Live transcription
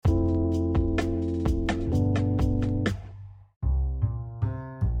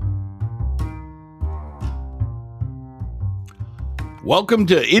Welcome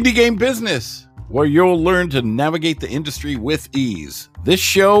to Indie Game Business, where you'll learn to navigate the industry with ease. This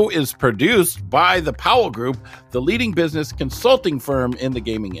show is produced by the Powell Group, the leading business consulting firm in the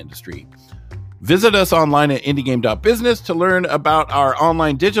gaming industry. Visit us online at indiegame.business to learn about our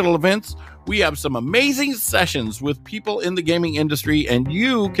online digital events. We have some amazing sessions with people in the gaming industry, and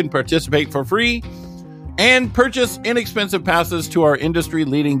you can participate for free and purchase inexpensive passes to our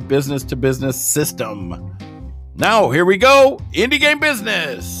industry-leading business-to-business system. Now, here we go, Indie Game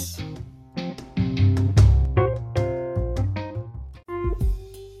Business.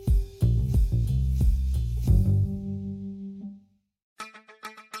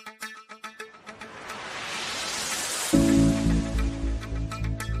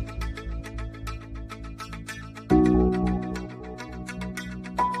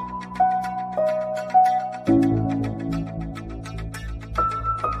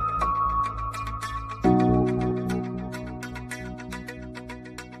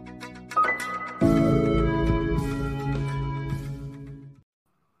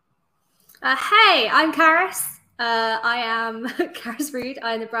 Hey, I'm Karis. I am Karis Reed.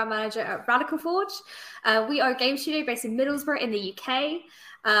 I'm the brand manager at Radical Forge. We are a game studio based in Middlesbrough in the UK.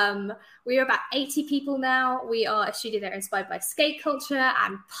 We are about 80 people now. We are a studio that are inspired by skate culture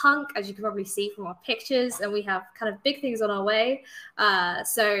and punk, as you can probably see from our pictures, and we have kind of big things on our way.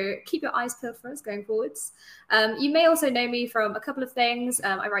 So keep your eyes peeled for us going forwards. You may also know me from a couple of things.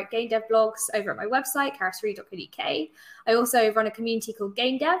 I write game dev blogs over at my website, karisreed.co.uk. I also run a community called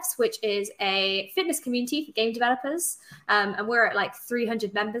Game Devs, which is a fitness community for game developers. And we're at like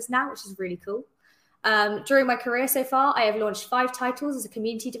 300 members now, which is really cool. During my career so far, I have launched 5 titles as a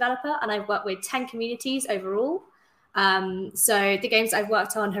community developer, and I've worked with 10 communities overall. So the games I've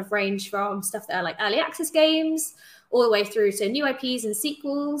worked on have ranged from stuff that are like early access games all the way through to new IPs and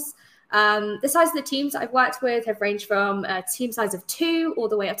sequels. The size of the teams that I've worked with have ranged from a team size of 2 all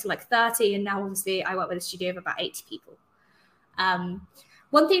the way up to like 30. And now obviously I work with a studio of about 80 people.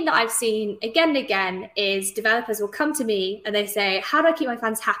 One thing that I've seen again and again is developers will come to me and they say, how do I keep my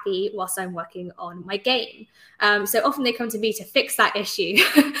fans happy whilst I'm working on my game? So often they come to me to fix that issue.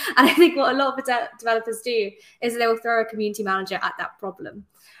 And I think what a lot of developers do is they will throw a community manager at that problem.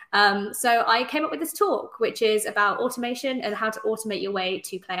 So I came up with this talk, which is about automation and how to automate your way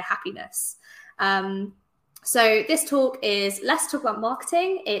to player happiness. So this talk is less talk about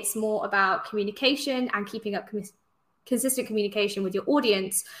marketing. It's more about communication and keeping up consistent communication with your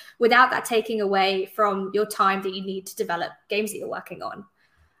audience without that taking away from your time that you need to develop games that you're working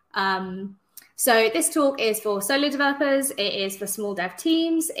on. So this talk is for solo developers. It is for small dev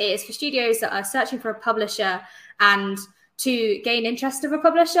teams. It is for studios that are searching for a publisher, and to gain interest of a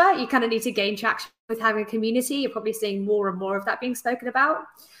publisher, you kind of need to gain traction with having a community. You're probably seeing more and more of that being spoken about.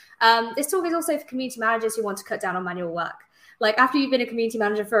 This talk is also for community managers who want to cut down on manual work. Like after you've been a community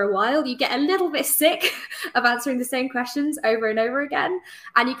manager for a while, you get a little bit sick of answering the same questions over and over again.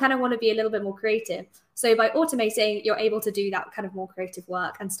 And you kind of want to be a little bit more creative. So by automating, you're able to do that kind of more creative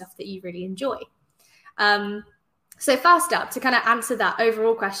work and stuff that you really enjoy. So first up, to kind of answer that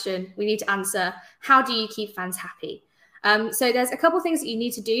overall question, we need to answer, how do you keep fans happy? So there's a couple of things that you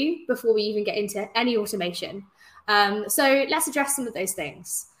need to do before we even get into any automation. So let's address some of those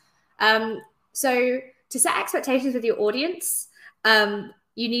things. So to set expectations with your audience,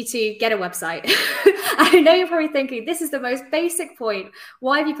 you need to get a website. I know you're probably thinking, this is the most basic point.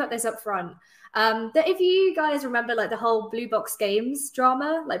 Why have you put this up front? That if you guys remember like the whole Blue Box Games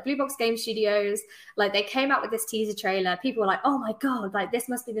drama, like Blue Box Game Studios, like they came out with this teaser trailer. People were like, oh my God, like this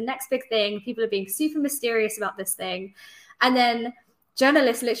must be the next big thing. People are being super mysterious about this thing. And then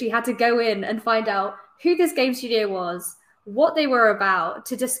journalists literally had to go in and find out who this game studio was, what they were about,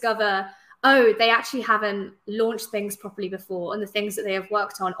 to discover, oh, they actually haven't launched things properly before, and the things that they have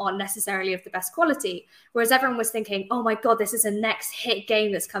worked on aren't necessarily of the best quality. Whereas everyone was thinking, oh my God, this is a next hit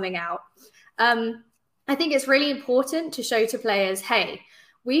game that's coming out. I think it's really important to show to players, hey,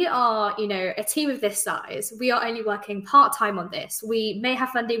 we are, a team of this size. We are only working part-time on this. We may have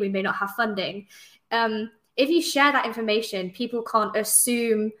funding, we may not have funding. If you share that information, people can't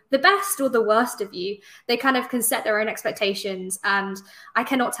assume the best or the worst of you. They kind of can set their own expectations. And I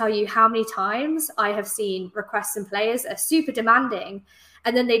cannot tell you how many times I have seen requests and players are super demanding.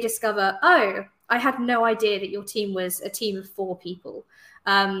 And then they discover, oh, I had no idea that your team was a team of 4 people.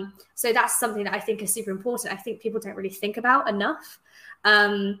 So that's something that I think is super important. I think people don't really think about enough.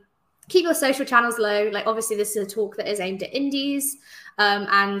 Keep your social channels low. Like obviously this is a talk that is aimed at indies.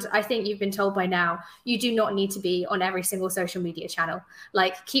 And I think you've been told by now, you do not need to be on every single social media channel.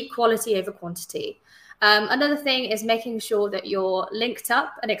 Like keep quality over quantity. Another thing is making sure that you're linked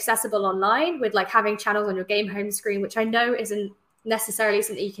up and accessible online with like having channels on your game home screen, which I know isn't necessarily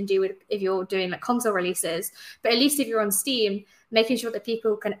something you can do if you're doing like console releases, but at least if you're on Steam, making sure that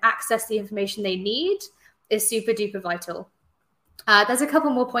people can access the information they need is super duper vital. There's a couple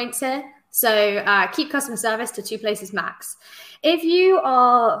more points here. So keep customer service to 2 places max. If you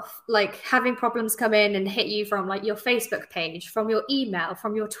are like having problems come in and hit you from like your Facebook page, from your email,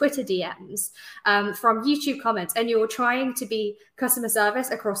 from your Twitter DMs, from YouTube comments, and you're trying to be customer service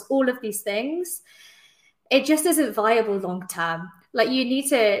across all of these things, it just isn't viable long term. Like you need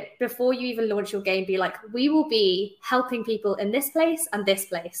to, before you even launch your game, be like, we will be helping people in this place and this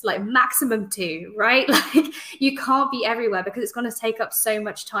place, like maximum 2, right? Like you can't be everywhere because it's going to take up so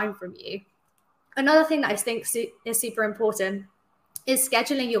much time from you. Another thing that I think is super important is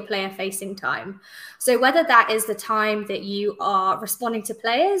scheduling your player-facing time. So whether that is the time that you are responding to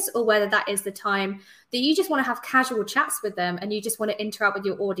players or whether that is the time that you just want to have casual chats with them and you just want to interact with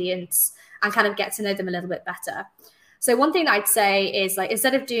your audience and kind of get to know them a little bit better. So one thing that I'd say is like,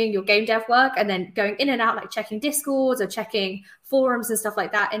 instead of doing your game dev work and then going in and out, like checking Discords or checking forums and stuff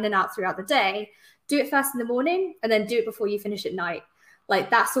like that in and out throughout the day, do it first in the morning and then do it before you finish at night. Like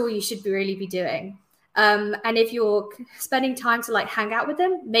that's all you should really be doing. And if you're spending time to like hang out with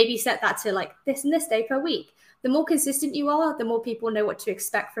them, maybe set that to like this and this day per week. The more consistent you are, the more people know what to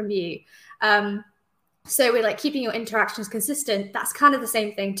expect from you. So we're like keeping your interactions consistent. That's kind of the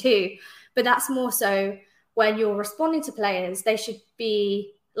same thing too, but that's more so when you're responding to players, they should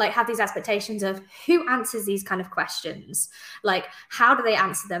be like have these expectations of who answers these kind of questions. Like, how do they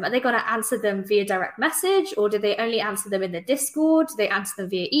answer them? Are they going to answer them via direct message, or do they only answer them in the Discord? Do they answer them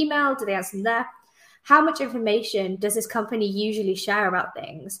via email? Do they answer them there? How much information does this company usually share about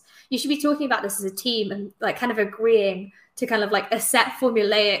things? You should be talking about this as a team and like kind of agreeing to kind of like a set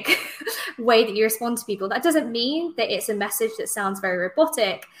formulaic way that you respond to people. That doesn't mean that it's a message that sounds very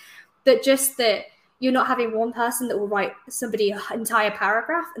robotic, but just that you're not having one person that will write somebody an entire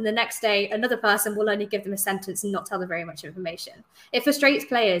paragraph and the next day another person will only give them a sentence and not tell them very much information. It frustrates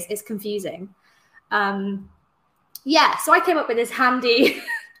players. It's confusing. So I came up with this handy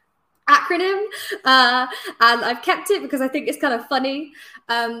acronym and I've kept it because I think it's kind of funny.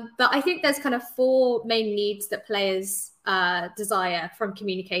 But I think there's kind of 4 main needs that players desire from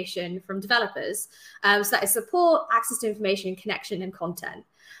communication from developers. So that is support, access to information, connection, and content.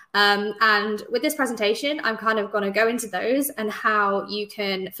 And with this presentation, I'm kind of going to go into those and how you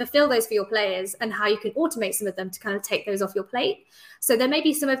can fulfill those for your players and how you can automate some of them to kind of take those off your plate. So there may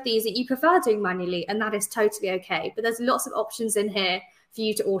be some of these that you prefer doing manually, and that is totally okay. But there's lots of options in here for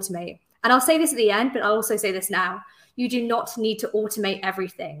you to automate. And I'll say this at the end, but I'll also say this now. You do not need to automate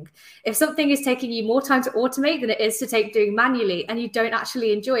everything. If something is taking you more time to automate than it is to take doing manually and you don't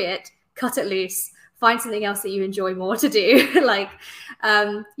actually enjoy it, cut it loose. Find something else that you enjoy more to do.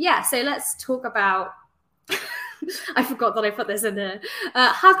 So let's talk about, I forgot that I put this in there.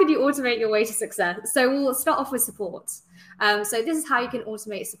 How can you automate your way to success? So we'll start off with support. So this is how you can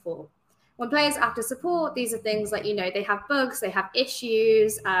automate support. When players after support, these are things like, they have bugs, they have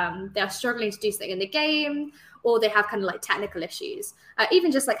issues, they're struggling to do something in the game, or they have kind of like technical issues,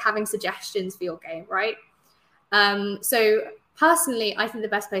 even just like having suggestions for your game, right? So personally, I think the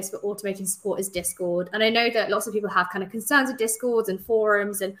best place for automating support is Discord. And I know that lots of people have kind of concerns with Discords and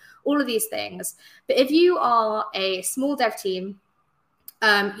forums and all of these things. But if you are a small dev team,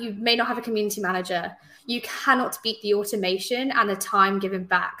 you may not have a community manager. You cannot beat the automation and the time given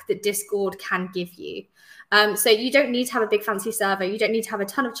back that Discord can give you. So you don't need to have a big fancy server. You don't need to have a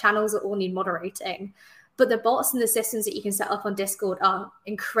ton of channels that all need moderating. But the bots and the systems that you can set up on Discord are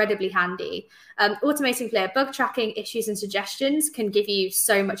incredibly handy. Automating player bug tracking, issues, and suggestions can give you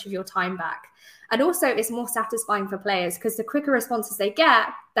so much of your time back. And also, it's more satisfying for players because the quicker responses they get,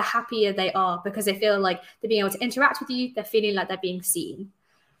 the happier they are because they feel like they're being able to interact with you. They're feeling like they're being seen.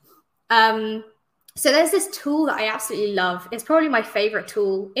 So there's this tool that I absolutely love. It's probably my favorite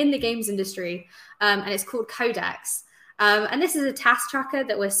tool in the games industry, and it's called Codex. And this is a task tracker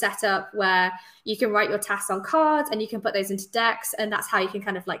that was set up where you can write your tasks on cards and you can put those into decks. And that's how you can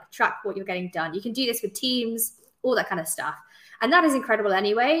kind of like track what you're getting done. You can do this with teams, all that kind of stuff. And that is incredible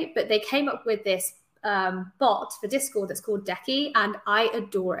anyway. But they came up with this bot for Discord that's called Decky, and I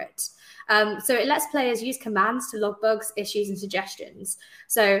adore it. So it lets players use commands to log bugs, issues, and suggestions.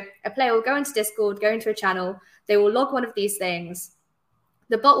 So a player will go into Discord, go into a channel, they will log one of these things.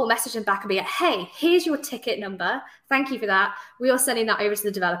 The bot will message them back and be like, hey, here's your ticket number. Thank you for that. We are sending that over to the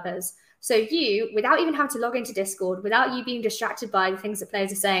developers. So you, without even having to log into Discord, without you being distracted by the things that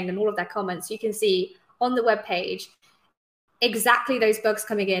players are saying and all of their comments, you can see on the web page exactly those bugs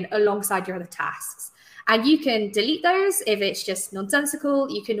coming in alongside your other tasks. And you can delete those if it's just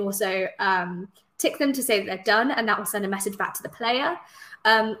nonsensical. You can also tick them to say that they're done, and that will send a message back to the player.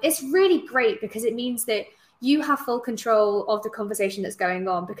 It's really great because it means that you have full control of the conversation that's going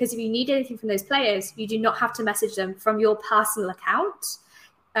on, because if you need anything from those players, you do not have to message them from your personal account.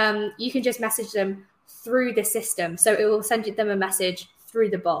 You can just message them through the system. So it will send them a message through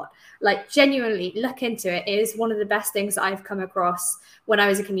the bot. Like, genuinely look into it. It is one of the best things that I've come across when I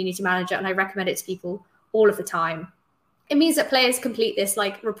was a community manager, and I recommend it to people all of the time. It means that players complete this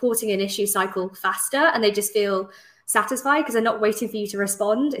like reporting an issue cycle faster, and they just feel satisfied because they're not waiting for you to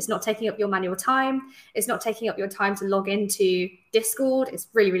respond. It's not taking up your manual time. It's not taking up your time to log into Discord. It's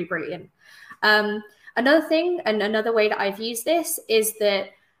really, really brilliant. Another thing, and another way that I've used this, is that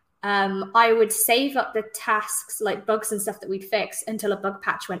I would save up the tasks, like bugs and stuff that we'd fix, until a bug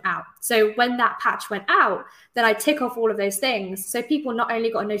patch went out. So when that patch went out, then I tick off all of those things. So people not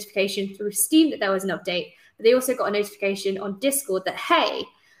only got a notification through Steam that there was an update, but they also got a notification on Discord that, hey,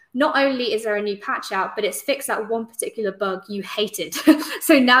 not only is there a new patch out, but it's fixed that one particular bug you hated.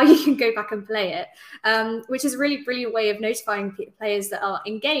 So now you can go back and play it, which is a really brilliant way of notifying players that are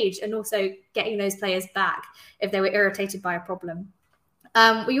engaged, and also getting those players back if they were irritated by a problem.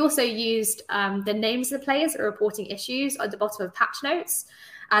 We also used the names of the players that are reporting issues at the bottom of patch notes.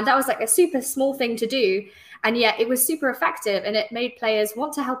 And that was like a super small thing to do. And yet it was super effective, and it made players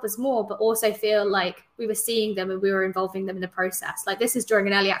want to help us more, but also feel like we were seeing them and we were involving them in the process. Like, this is during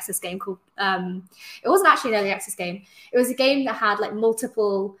an early access game called, it wasn't actually an early access game. It was a game that had like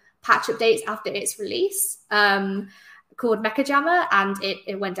multiple patch updates after its release, called Mecha Jammer, and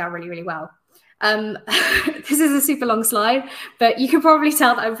it went down really, really well. This is a super long slide, but you can probably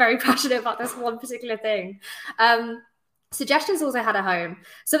tell that I'm very passionate about this one particular thing. Suggestions also had a home.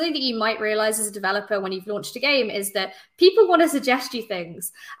 Something that you might realize as a developer when you've launched a game is that people want to suggest you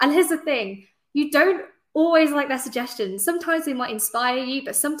things. And here's the thing, you don't always like their suggestions. Sometimes they might inspire you,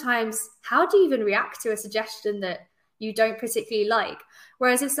 but sometimes how do you even react to a suggestion that you don't particularly like?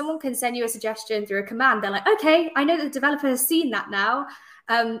 Whereas if someone can send you a suggestion through a command, they're like, okay, I know that the developer has seen that now.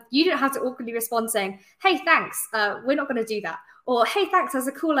 You don't have to awkwardly respond saying, hey, thanks, we're not going to do that. Or, hey, thanks, that's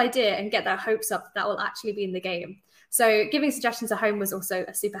a cool idea, and get their hopes up that will actually be in the game. So giving suggestions at home was also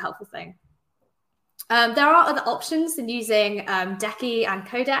a super helpful thing. There are other options than using Decky and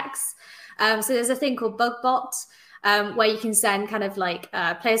Codex. So there's a thing called BugBot, where you can send kind of like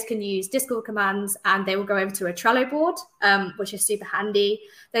players can use Discord commands, and they will go over to a Trello board, which is super handy.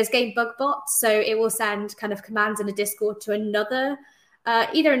 There's Game BugBot, so it will send kind of commands in a Discord to another,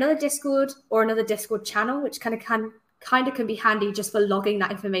 either another Discord or another Discord channel, which kind of can be handy just for logging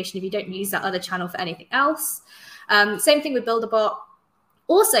that information if you don't use that other channel for anything else. Same thing with Builderbot.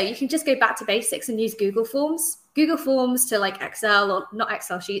 Also, you can just go back to basics and use Google Forms. Google Forms to like Excel, or not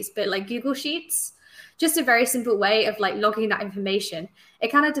Excel sheets, but like Google Sheets. Just a very simple way of like logging that information.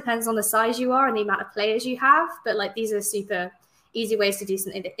 It kind of depends on the size you are and the amount of players you have, but like these are super easy ways to do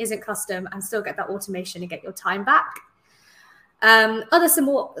something that isn't custom and still get that automation and get your time back. Other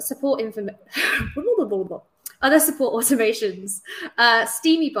support automations,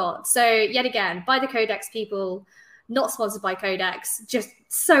 SteamyBot. So yet again, by the Codex people, not sponsored by Codex, just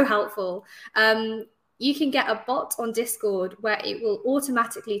so helpful. You can get a bot on Discord where it will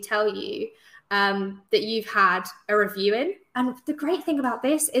automatically tell you that you've had a review in. And the great thing about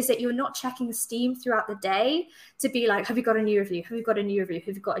this is that you're not checking Steam throughout the day to be like, have you got a new review? Have you got a new review?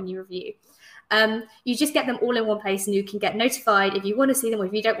 Have you got a new review? You just get them all in one place, and you can get notified if you want to see them or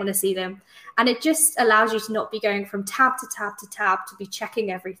if you don't want to see them. And it just allows you to not be going from tab to tab to tab to be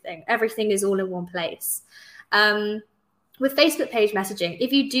checking everything. Everything is all in one place. With Facebook page messaging,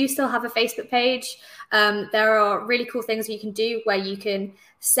 if you do still have a Facebook page, there are really cool things you can do where you can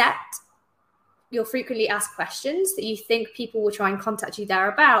set your frequently asked questions that you think people will try and contact you there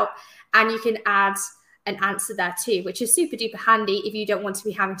about, and you can add an answer there too, which is super duper handy if you don't want to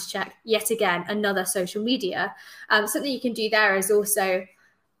be having to check yet again another social media. Something you can do there is also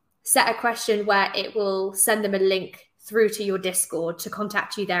set a question where it will send them a link through to your Discord to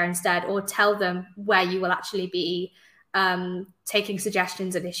contact you there instead, or tell them where you will actually be taking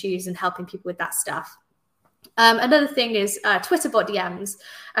suggestions and issues and helping people with that stuff. Another thing is Twitter bot DMs.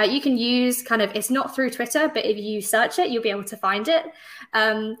 You can use kind of, it's not through Twitter, but if you search it, you'll be able to find it.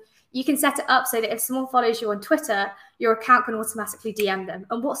 You can set it up so that if someone follows you on Twitter, your account can automatically DM them.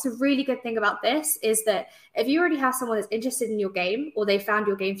 And what's a really good thing about this is that if you already have someone that's interested in your game, or they found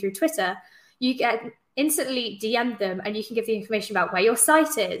your game through Twitter, you get instantly DM them, and you can give the information about where your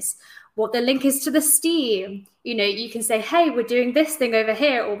site is, what the link is to the Steam. You know, you can say, hey, we're doing this thing over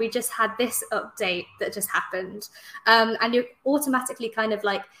here, or we just had this update that just happened. And you're automatically kind of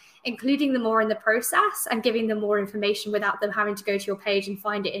like including them more in the process and giving them more information without them having to go to your page and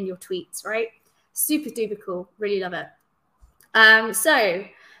find it in your tweets, right? Super duper cool. Really love it. So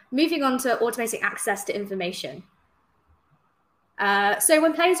moving on to automating access to information. So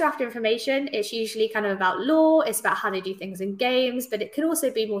when players are after information, it's usually kind of about lore, it's about how they do things in games, but it can also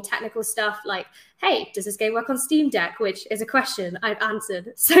be more technical stuff like, hey, does this game work on Steam Deck? Which is a question I've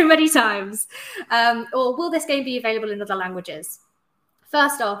answered so many times. Or will this game be available in other languages?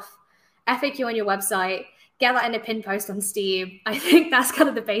 First off, FAQ on your website, get that in a pin post on Steam. I think that's kind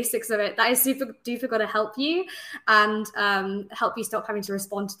of the basics of it. That is super duper going to help you and help you stop having to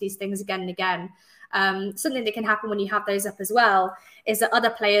respond to these things again and again. Something that can happen when you have those up as well is that other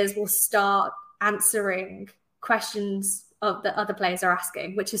players will start answering questions that other players are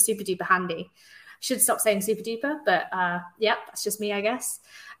asking, which is super duper handy. Should stop saying super duper, but yeah, that's just me, I guess.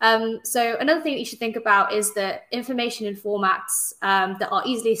 So another thing that you should think about is that information in formats that are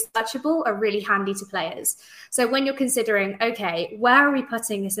easily searchable are really handy to players. So when you're considering, okay, where are we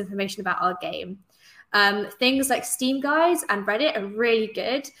putting this information about our game? Things like Steam guides and Reddit are really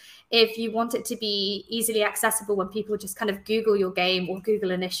good if you want it to be easily accessible when people just kind of Google your game or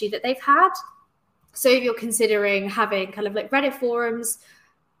Google an issue that they've had. So if you're considering having kind of like Reddit forums,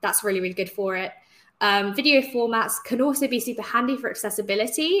 that's really, really good for it. Video formats can also be super handy for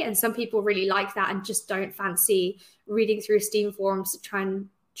accessibility, and some people really like that and just don't fancy reading through Steam forums to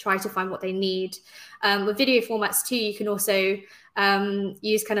try to find what they need. With video formats too, you can also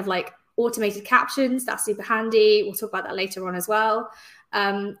use kind of like automated captions. That's super handy. We'll talk about that later on as well.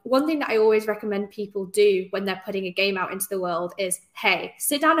 One thing that I always recommend people do when they're putting a game out into the world is, hey,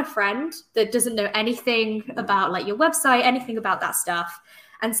 sit down a friend that doesn't know anything about like your website, anything about that stuff,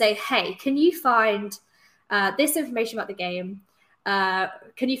 and say, hey, can you find this information about the game?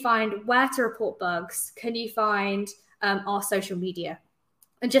 Can you find where to report bugs? Can you find our social media?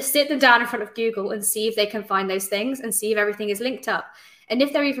 And just sit them down in front of Google and see if they can find those things and see if everything is linked up. And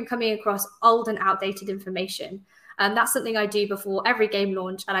if they're even coming across old and outdated information. That's something I do before every game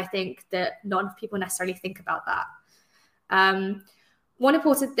launch, and I think that not enough people necessarily think about that. One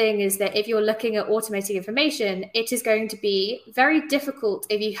important thing is that if you're looking at automating information, it is going to be very difficult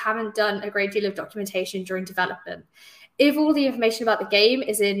if you haven't done a great deal of documentation during development. If all the information about the game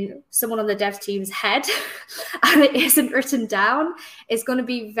is in someone on the dev team's head and it isn't written down, it's going to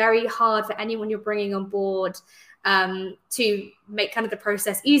be very hard for anyone you're bringing on board to make kind of the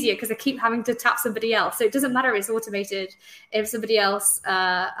process easier, because they keep having to tap somebody else. So it doesn't matter if it's automated if somebody else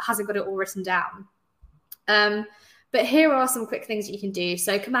hasn't got it all written down. But here are some quick things that you can do.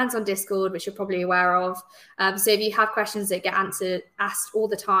 So commands on Discord, which you're probably aware of. So if you have questions that get asked all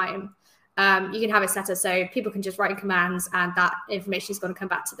the time, you can have it set up so people can just write in commands and that information is going to come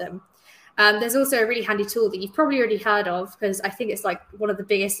back to them. There's also a really handy tool that you've probably already heard of, because I think it's like one of the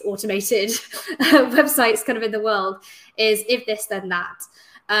biggest automated websites kind of in the world, is If This Then That.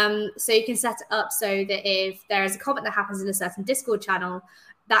 So you can set it up so that if there is a comment that happens in a certain Discord channel,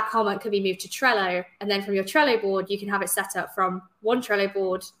 that comment could be moved to Trello, and then from your Trello board, you can have it set up from one Trello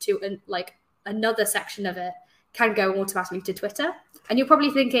board to like another section of it can go automatically to Twitter. And you're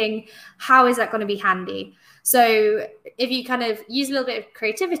probably thinking, how is that going to be handy? So if you kind of use a little bit of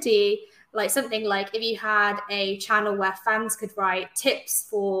creativity, like something like if you had a channel where fans could write tips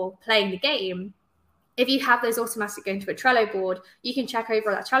for playing the game, if you have those automatically going to a Trello board, you can check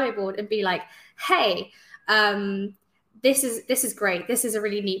over that Trello board and be like, hey, this is great. This is a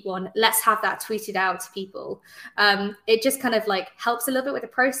really neat one. Let's have that tweeted out to people. It just kind of like helps a little bit with the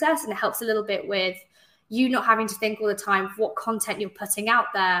process, and it helps a little bit with you not having to think all the time of what content you're putting out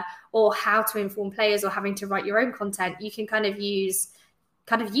there or how to inform players or having to write your own content. You can kind of use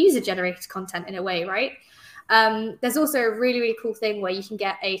user-generated content in a way, right? There's also a really, really cool thing where you can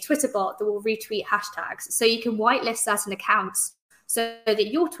get a Twitter bot that will retweet hashtags. So you can whitelist certain accounts so that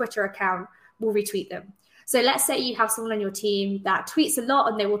your Twitter account will retweet them. So let's say you have someone on your team that tweets a lot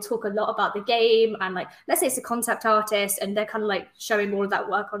and they will talk a lot about the game. And like, let's say it's a concept artist and they're kind of like showing all of that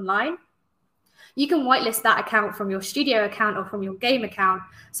work online. You can whitelist that account from your studio account or from your game account,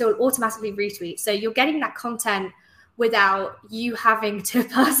 so it'll automatically retweet. So you're getting that content without you having to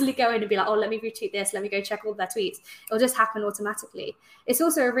personally go in and be like, oh, let me retweet this, let me go check all their tweets. It'll just happen automatically. It's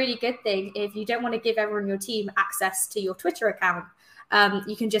also a really good thing if you don't want to give everyone on your team access to your Twitter account.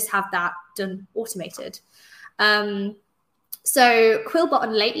 You can just have that done automated. So Quillbot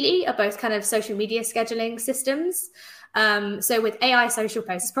and Lately are both kind of social media scheduling systems. So with AI social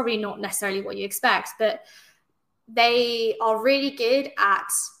posts, it's probably not necessarily what you expect, but they are really good at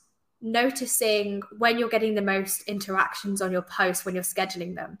noticing when you're getting the most interactions on your posts when you're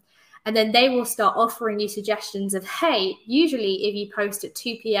scheduling them. And then they will start offering you suggestions of, hey, usually if you post at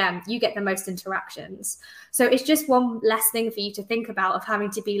 2 p.m., you get the most interactions. So it's just one less thing for you to think about of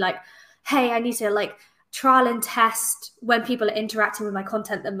having to be like, hey, I need to like trial and test when people are interacting with my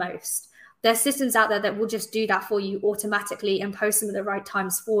content the most. There's systems out there that will just do that for you automatically and post them at the right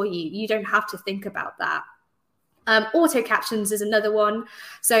times for you. You don't have to think about that. Auto captions is another one.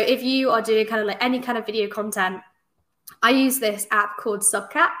 So if you are doing kind of like any kind of video content, I use this app called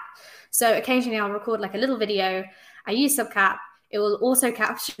Subcap. So occasionally I'll record like a little video. I use Subcap. It will auto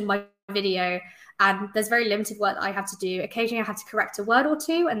caption my video. And there's very limited work that I have to do. Occasionally I have to correct a word or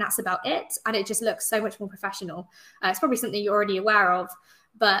two, and that's about it. And it just looks so much more professional. It's probably something you're already aware of.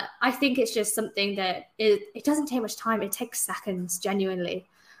 But I think it's just something that it doesn't take much time. It takes seconds, genuinely.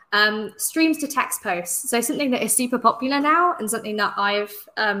 Streams to text posts. So something that is super popular now and something that I've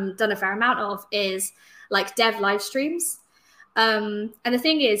done a fair amount of is like dev live streams. And the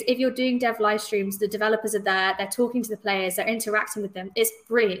thing is, if you're doing dev live streams, the developers are there, they're talking to the players, they're interacting with them. It's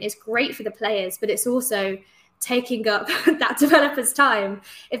brilliant. It's great for the players, but it's also taking up that developer's time.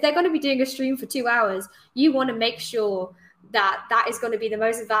 If they're going to be doing a stream for 2 hours, you want to make sure that that is going to be the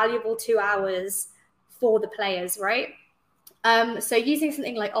most valuable 2 hours for the players, right? So using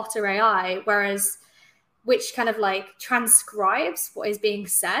something like Otter AI, which kind of like transcribes what is being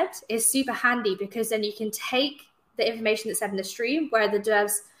said, is super handy, because then you can take the information that's said in the stream where the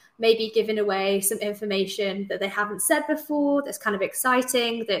devs may be giving away some information that they haven't said before, that's kind of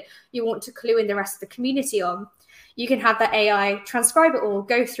exciting, that you want to clue in the rest of the community on. You can have that AI transcribe it all,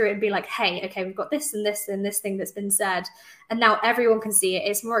 go through it and be like, hey, okay, we've got this and this and this thing that's been said. And now everyone can see it.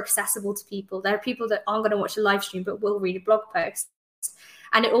 It's more accessible to people. There are people that aren't going to watch a live stream, but will read a blog post.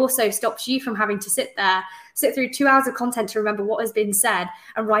 And it also stops you from having to sit through 2 hours of content to remember what has been said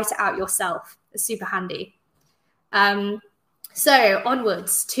and write it out yourself. It's super handy. So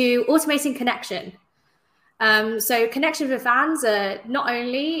onwards to automating connection. So connection with fans are not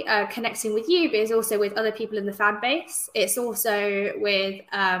only connecting with you, but it's also with other people in the fan base. It's also with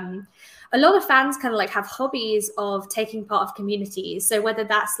a lot of fans kind of like have hobbies of taking part of communities. So whether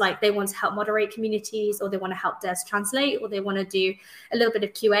that's like they want to help moderate communities, or they want to help devs translate, or they want to do a little bit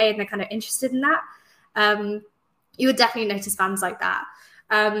of QA and they're kind of interested in that, you would definitely notice fans like that.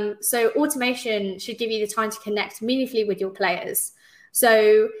 So automation should give you the time to connect meaningfully with your players.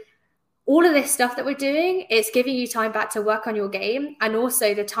 So all of this stuff that we're doing, it's giving you time back to work on your game, and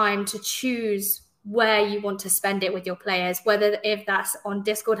also the time to choose where you want to spend it with your players, whether if that's on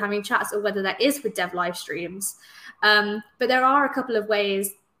Discord having chats or whether that is with dev live streams. But there are a couple of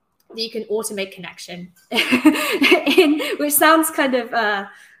ways that you can automate connection, which sounds kind of a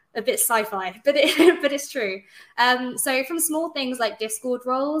bit sci-fi, but it's true. So from small things like Discord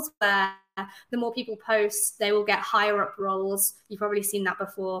roles, where the more people post, they will get higher up roles. You've probably seen that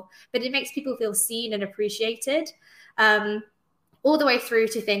before, but it makes people feel seen and appreciated. All the way through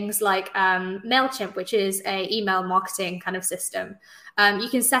to things like MailChimp, which is a email marketing kind of system. You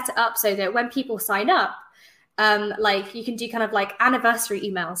can set it up so that when people sign up, like you can do kind of like anniversary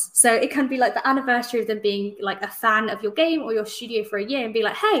emails. So it can be like the anniversary of them being like a fan of your game or your studio for a year, and be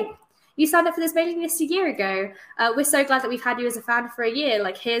like, hey, you signed up for this mailing list a year ago. We're so glad that we've had you as a fan for a year.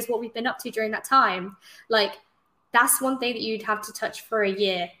 Like, here's what we've been up to during that time. Like, that's one thing that you'd have to touch for a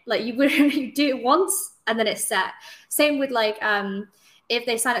year. Like, you wouldn't do it once and then it's set. Same with like, if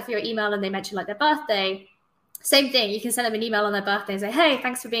they sign up for your email and they mention like their birthday, same thing. You can send them an email on their birthday and say, hey,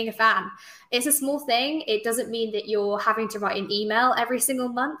 thanks for being a fan. It's a small thing. It doesn't mean that you're having to write an email every single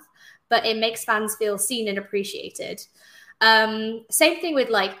month, but it makes fans feel seen and appreciated. Same thing with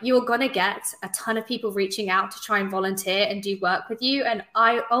like, you're going to get a ton of people reaching out to try and volunteer and do work with you. And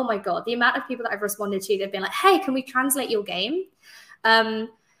oh my God, the amount of people that I've responded to, they've been like, hey, can we translate your game?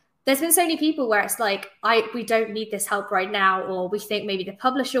 There's been so many people where it's like, we don't need this help right now, or we think maybe the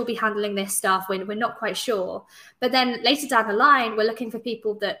publisher will be handling this stuff when we're not quite sure. But then later down the line, we're looking for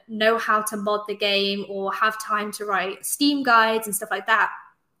people that know how to mod the game or have time to write Steam guides and stuff like that.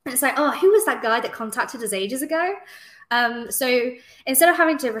 And it's like, oh, who was that guy that contacted us ages ago? So instead of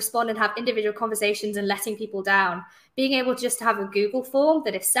having to respond and have individual conversations and letting people down, being able just to have a Google form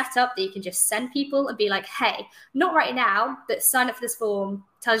that is set up that you can just send people and be like, hey, not right now, but sign up for this form,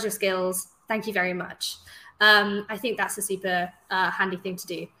 tell us your skills. Thank you very much. I think that's a super handy thing to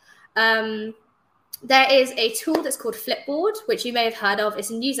do. There is a tool that's called Flipboard, which you may have heard of. It's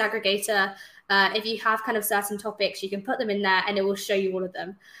a news aggregator. If you have kind of certain topics, you can put them in there and it will show you all of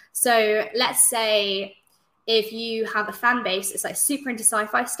them. So let's say if you have a fan base, it's like super into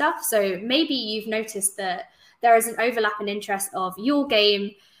sci-fi stuff. So maybe you've noticed that there is an overlap in interest of your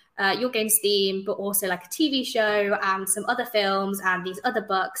game's theme, but also like a TV show and some other films and these other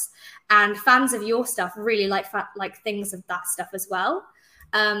books. And fans of your stuff really like things of that stuff as well.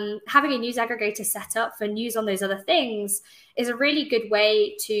 having a news aggregator set up for news on those other things is a really good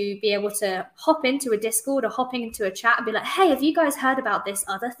way to be able to hop into a Discord or hopping into a chat and be like, hey, have you guys heard about this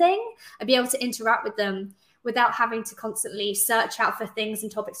other thing? And be able to interact with them without having to constantly search out for things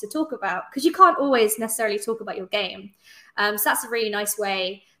and topics to talk about, because you can't always necessarily talk about your game. So that's a really nice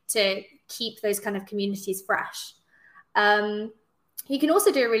way to keep those kind of communities fresh. You can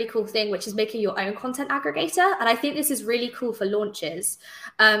also do a really cool thing, which is making your own content aggregator. And I think this is really cool for launches.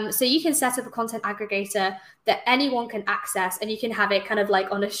 So you can set up a content aggregator that anyone can access, and you can have it kind of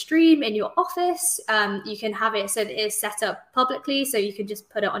like on a stream in your office. You can have it so that it is set up publicly. So you can just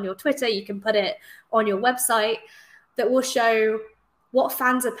put it on your Twitter. You can put it on your website that will show what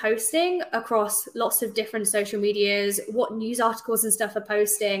fans are posting across lots of different social medias, what news articles and stuff are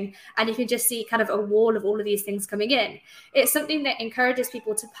posting, and you can just see kind of a wall of all of these things coming in. It's something that encourages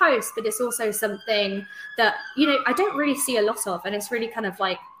people to post, but it's also something that, you know, I don't really see a lot of, and it's really kind of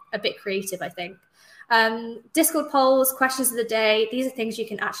like a bit creative, I think. Discord polls, questions of the day, these are things you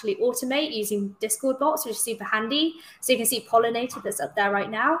can actually automate using Discord bots, which is super handy. So you can see Pollinator that's up there right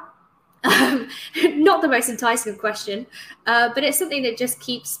now. Not the most enticing question, but it's something that just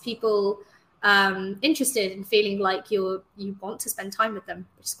keeps people interested and feeling like you want to spend time with them,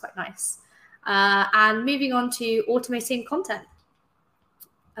 which is quite nice. And moving on to automating content.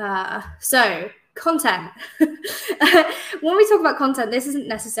 So content. When we talk about content, this isn't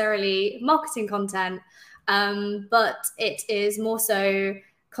necessarily marketing content, but it is more so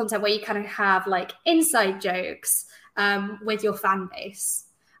content where you kind of have like inside jokes with your fan base.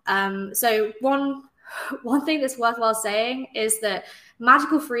 So one thing that's worthwhile saying is that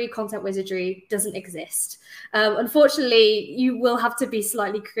magical free content wizardry doesn't exist. Unfortunately, you will have to be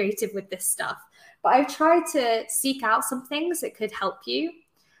slightly creative with this stuff. But I've tried to seek out some things that could help you.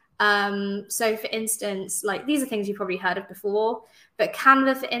 So for instance, like these are things you've probably heard of before, but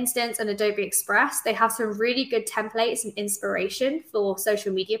Canva, for instance, and Adobe Express, they have some really good templates and inspiration for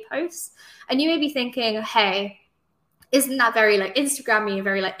social media posts. And you may be thinking, hey, isn't that very like Instagram-y and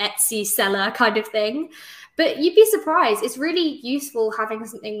very like Etsy seller kind of thing? But you'd be surprised. It's really useful having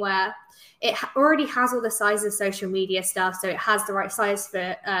something where it already has all the sizes of social media stuff. So it has the right size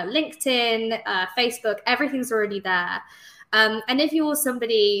for LinkedIn, Facebook, everything's already there. And if you're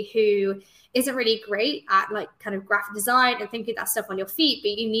somebody who isn't really great at like kind of graphic design and thinking that stuff on your feet,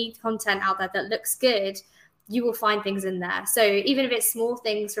 but you need content out there that looks good, you will find things in there. So even if it's small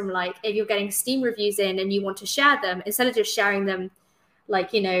things from like, if you're getting Steam reviews in and you want to share them, instead of just sharing them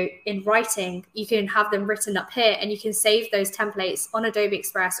like, you know, in writing, you can have them written up here and you can save those templates on Adobe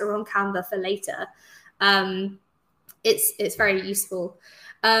Express or on Canva for later. It's very useful.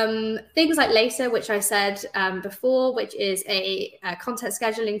 Things like Later, which I said before, which is a content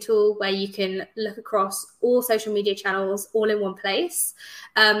scheduling tool where you can look across all social media channels all in one place.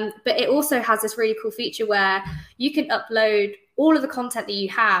 But it also has this really cool feature where you can upload all of the content that you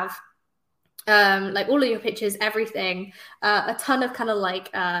have, like all of your pictures, everything, a ton of kind of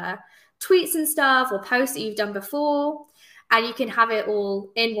like tweets and stuff or posts that you've done before. And you can have it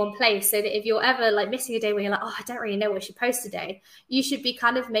all in one place so that if you're ever like missing a day where you're like, oh, I don't really know what I should post today, you should be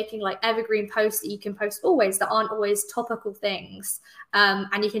kind of making like evergreen posts that you can post always that aren't always topical things.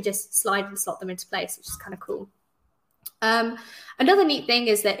 And you can just slide and slot them into place, which is kind of cool. Another neat thing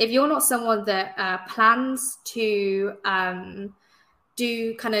is that if you're not someone that plans to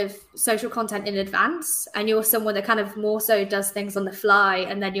do kind of social content in advance, and you're someone that kind of more so does things on the fly,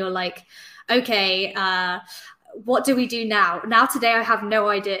 and then you're like, okay, what do we do now? Now today I have no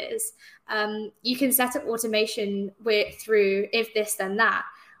ideas. You can set up automation through If This Then That,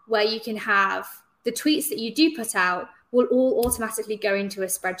 where you can have the tweets that you do put out will all automatically go into a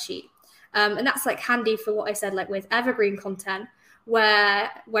spreadsheet. And that's like handy for what I said, like with evergreen content,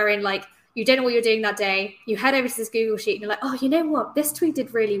 wherein like you don't know what you're doing that day, you head over to this Google Sheet and you're like, oh, you know what? This tweet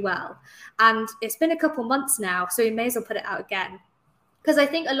did really well. And it's been a couple months now, so we may as well put it out again. Because I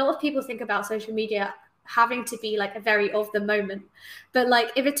think a lot of people think about social media having to be like a very of the moment, but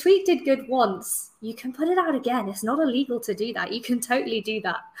like if a tweet did good once, you can put it out again. It's not illegal to do that. You can totally do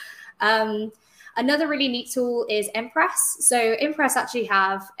that. Another really neat tool is Impress. So Impress actually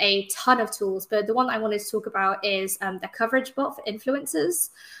have a ton of tools, but the one I wanted to talk about is the coverage bot for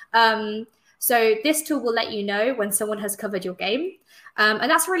influencers. So this tool will let you know when someone has covered your game, and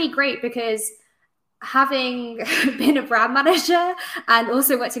that's really great because having been a brand manager and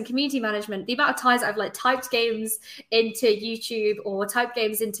also worked in community management, the amount of times I've like typed games into YouTube or typed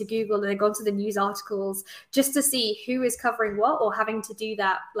games into Google and then gone to the news articles just to see who is covering what, or having to do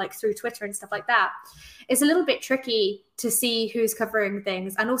that like through Twitter and stuff like that. It's a little bit tricky to see who's covering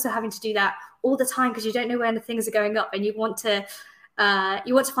things, and also having to do that all the time because you don't know when the things are going up and you want to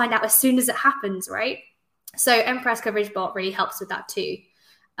You want to find out as soon as it happens, right? So Empress Coverage Bot really helps with that too.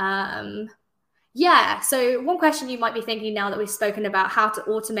 So one question you might be thinking now that we've spoken about how to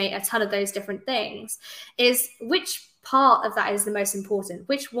automate a ton of those different things is, which part of that is the most important?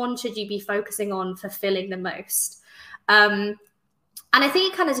 Which one should you be focusing on fulfilling the most? And I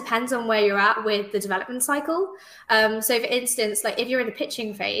think it kind of depends on where you're at with the development cycle. So for instance, like if you're in the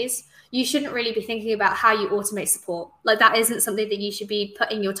pitching phase, you shouldn't really be thinking about how you automate support. Like that isn't something that you should be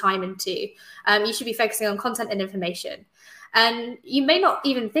putting your time into. You should be focusing on content and information. And you may not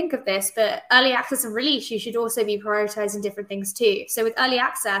even think of this, but early access and release, you should also be prioritizing different things too. So with early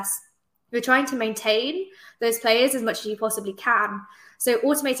access, you're trying to maintain those players as much as you possibly can. So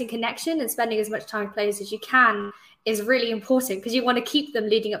automating connection and spending as much time with players as you can is really important because you want to keep them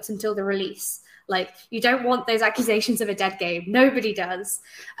leading up until the release. Like you don't want those accusations of a dead game. Nobody does.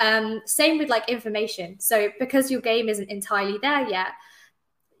 Same with like information. So because your game isn't entirely there yet,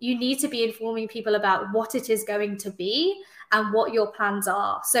 you need to be informing people about what it is going to be and what your plans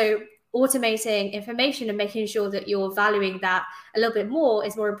are. So automating information and making sure that you're valuing that a little bit more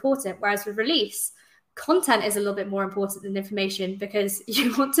is more important. Whereas with release, content is a little bit more important than information because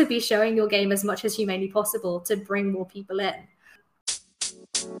you want to be showing your game as much as humanly possible to bring more people in.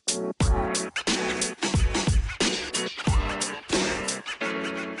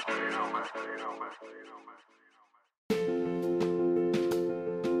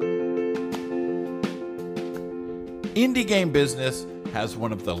 Indie Game Business has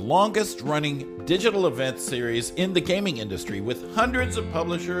one of the longest running digital event series in the gaming industry, with hundreds of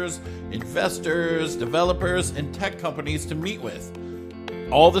publishers, investors, developers, and tech companies to meet with.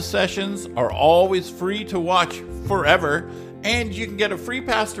 All the sessions are always free to watch forever, and you can get a free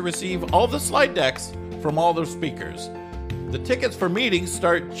pass to receive all the slide decks from all those speakers. The tickets for meetings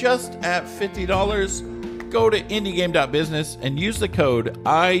start just at $50. Go to indiegame.business and use the code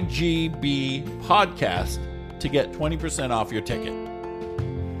IGBpodcast to get 20% off your ticket.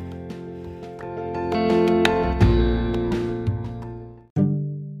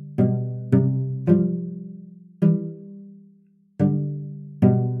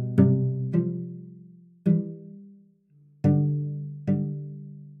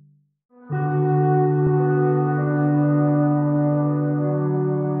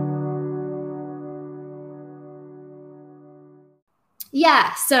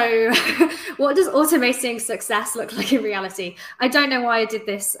 Yeah, so what does automating success look like in reality? I don't know why I did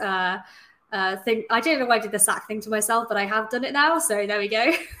this thing. I don't know why I did the sack thing to myself, but I have done it now. So there we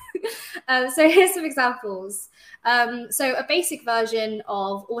go. So here's some examples. So a basic version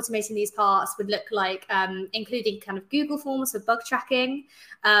of automating these parts would look like including kind of Google Forms for bug tracking,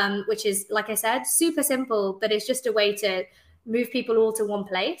 which is, like I said, super simple, but it's just a way to move people all to one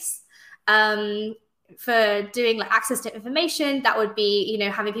place. For doing like access to information, that would be, you know,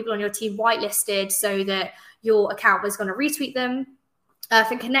 having people on your team whitelisted so that your account was going to retweet them.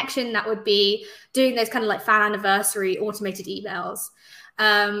 For connection, that would be doing those kind of like fan anniversary automated emails,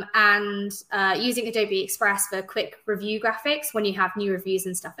 and using Adobe Express for quick review graphics when you have new reviews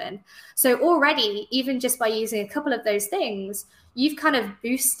and stuff in. So already, even just by using a couple of those things, you've kind of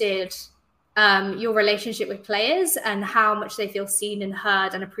boosted your relationship with players and how much they feel seen and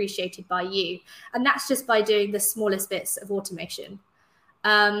heard and appreciated by you. And that's just by doing the smallest bits of automation.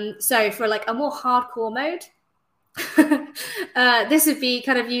 So for like a more hardcore mode, this would be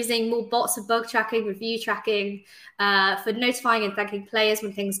kind of using more bots for bug tracking, review tracking, for notifying and thanking players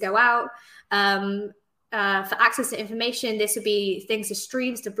when things go out. For access to information, this would be things to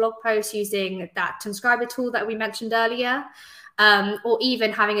streams, to blog posts using that transcriber tool that we mentioned earlier. Or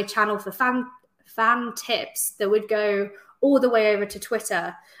even having a channel for fan tips that would go all the way over to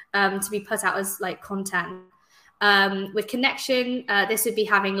Twitter to be put out as like content. With connection, this would be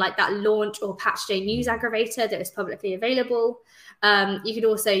having like that launch or patch day news aggregator that is publicly available. You could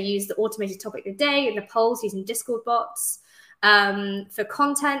also use the automated topic of the day and the polls using Discord bots. For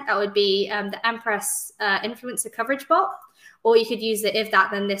content, that would be the Empress influencer coverage bot. Or you could use the if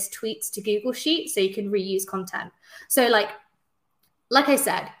that then this tweets to Google Sheet so you can reuse content. So like I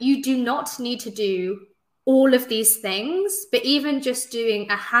said, you do not need to do all of these things, but even just doing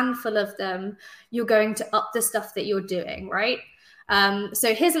a handful of them, you're going to up the stuff that you're doing, right?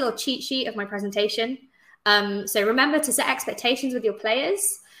 So here's a little cheat sheet of my presentation. So remember to set expectations with your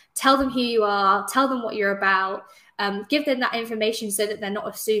players, tell them who you are, tell them what you're about, give them that information so that they're not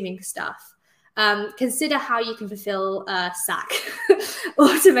assuming stuff. Consider how you can fulfill SAC,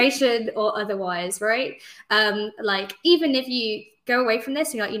 automation or otherwise, right? Like even if you go away from this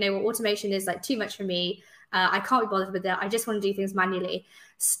and you're like, you know what, automation is like too much for me. I can't be bothered with that. I just want to do things manually.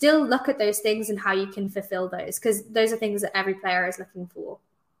 still look at those things and how you can fulfill those, because those are things that every player is looking for.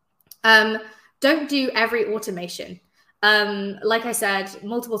 Don't do every automation. Like I said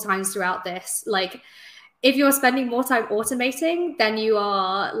multiple times throughout this, like if you're spending more time automating than you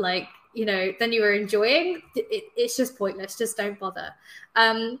are like, then you are enjoying it, it's just pointless. Just don't bother.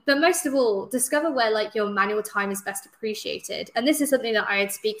 But most of all, discover where like your manual time is best appreciated. And this is something that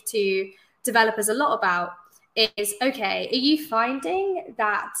I'd speak to developers a lot about. Is, okay, are you finding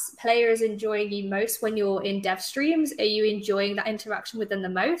that players enjoying you most when you're in dev streams? Are you enjoying that interaction with them the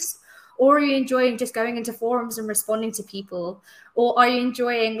most? Or are you enjoying just going into forums and responding to people? Or are you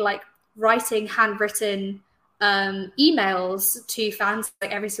enjoying like writing handwritten emails to fans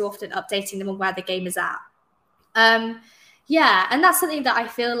like every so often, updating them on where the game is at? Yeah, and that's something that I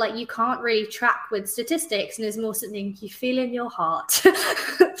feel like you can't really track with statistics, and is more something you feel in your heart.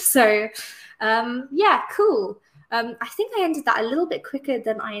 So yeah, cool. I think I ended that a little bit quicker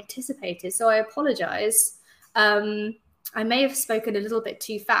than I anticipated, so I apologize. I may have spoken a little bit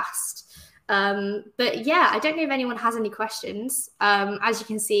too fast. But yeah, I don't know if anyone has any questions. As you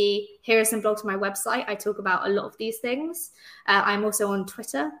can see, here are some blogs on my website. I talk about a lot of these things. I'm also on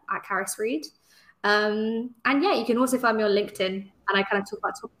Twitter at Karis Reed. And yeah, you can also find me on LinkedIn, and I kind of talk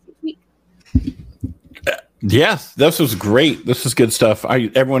about topics each week. Yes, this was great. This is good stuff.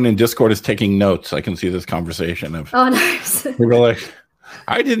 Everyone in Discord is taking notes. I can see this conversation of nice. People are like,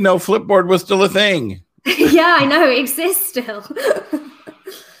 I didn't know Flipboard was still a thing. Yeah, I know, it exists still.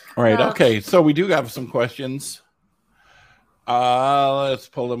 All right, okay. So we do have some questions. Let's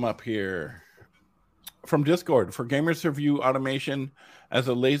pull them up here. From Discord, for gamers who view automation as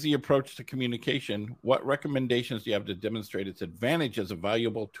a lazy approach to communication, what recommendations do you have to demonstrate its advantage as a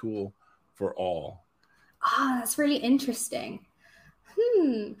valuable tool for all? That's really interesting.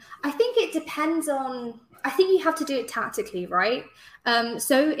 I think it depends on, I think you have to do it tactically, right?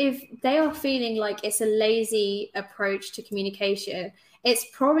 So if they are feeling like it's a lazy approach to communication, it's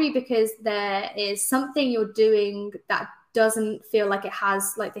probably because there is something you're doing that doesn't feel like it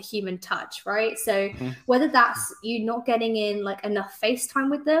has like the human touch, right? So whether that's you not getting in like enough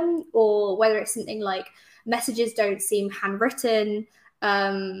FaceTime with them, or whether it's something like messages don't seem handwritten,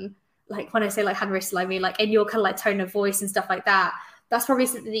 like when I say like handwritten, I mean like in your kind of like tone of voice and stuff like that, that's probably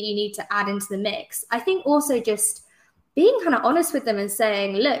something that you need to add into the mix. I think also just being kind of honest with them and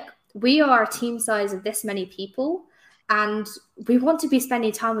saying, look, we are a team size of this many people, and we want to be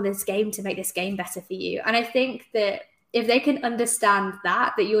spending time on this game to make this game better for you. And I think that if they can understand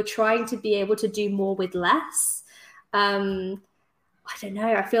that you're trying to be able to do more with less, I don't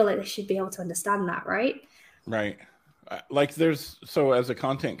know, I feel like they should be able to understand that, right? Right. Like so as a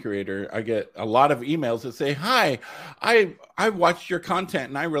content creator, I get a lot of emails that say, hi, I watched your content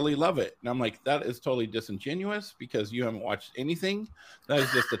and I really love it. And I'm like, that is totally disingenuous because you haven't watched anything. That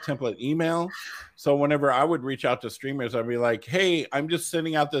is just a template email. So whenever I would reach out to streamers, I'd be like, hey, I'm just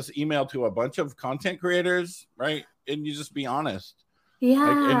sending out this email to a bunch of content creators, right? And you just be honest. Yeah.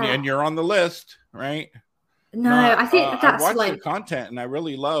 Like, and you're on the list, right? No, I think that's I watched like your content and I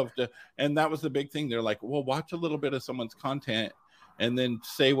really loved it. And that was the big thing. They're like, well, watch a little bit of someone's content and then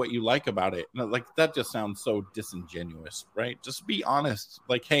say what you like about it. And like, that just sounds so disingenuous, right? Just be honest.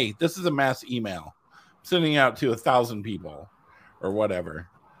 Like, hey, this is a mass email I'm sending out to 1,000 people or whatever.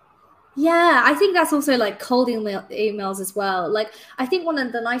 Yeah, I think that's also like cold emails as well. Like, I think one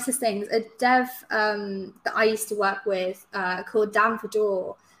of the nicest things, a dev that I used to work with called Dan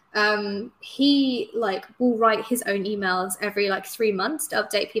Fedor, he like will write his own emails every like 3 months to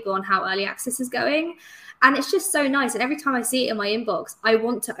update people on how early access is going, and it's just so nice. And every time I see it in my inbox, I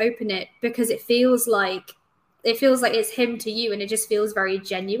want to open it because it feels like it's him to you, and it just feels very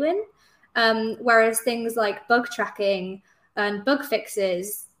genuine. Whereas things like bug tracking and bug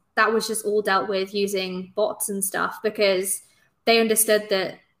fixes, that was just all dealt with using bots and stuff, because they understood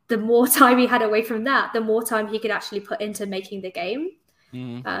that the more time he had away from that, the more time he could actually put into making the game.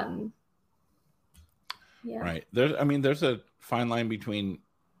 Mm-hmm. Yeah. Right. There's a fine line between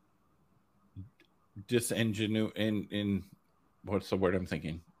what's the word I'm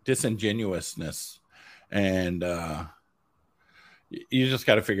thinking? Disingenuousness. And you just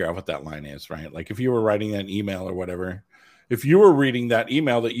got to figure out what that line is, right? Like if you were writing an email or whatever, if you were reading that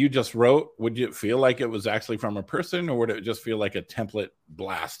email that you just wrote, would you feel like it was actually from a person, or would it just feel like a template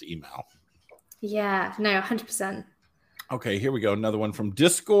blast email? Yeah, no, 100%. Okay, here we go. Another one from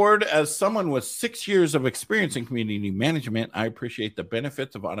Discord. As someone with 6 years of experience in community management, I appreciate the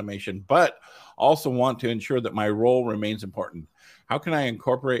benefits of automation, but also want to ensure that my role remains important. How can I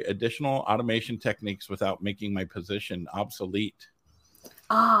incorporate additional automation techniques without making my position obsolete?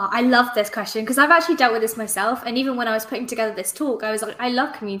 I love this question because I've actually dealt with this myself. And even when I was putting together this talk, I was like, I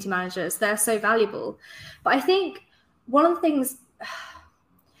love community managers. They're so valuable. But I think one of the things,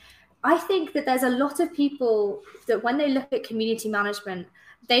 I think that there's a lot of people that when they look at community management,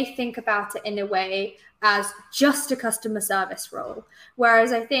 they think about it in a way as just a customer service role.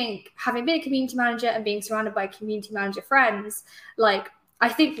 Whereas I think having been a community manager and being surrounded by community manager friends, like, I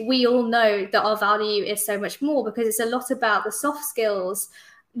think we all know that our value is so much more because it's a lot about the soft skills,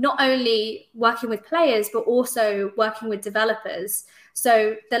 not only working with players, but also working with developers.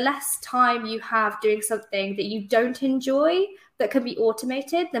 So the less time you have doing something that you don't enjoy that can be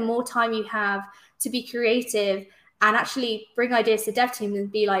automated, the more time you have to be creative and actually bring ideas to dev teams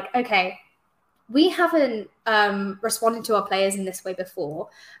and be like, okay, we haven't responded to our players in this way before.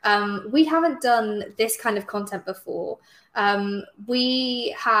 We haven't done this kind of content before. I've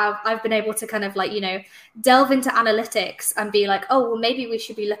been able to kind of like, delve into analytics and be like, oh, well, maybe we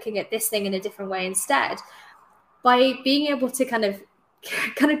should be looking at this thing in a different way instead. By being able to kind of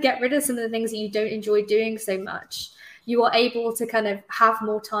get rid of some of the things that you don't enjoy doing so much, you are able to kind of have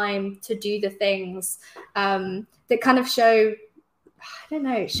more time to do the things that kind of show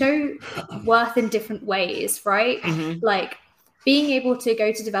worth in different ways, right? Mm-hmm. Like being able to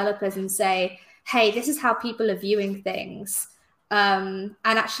go to developers and say, hey, this is how people are viewing things, and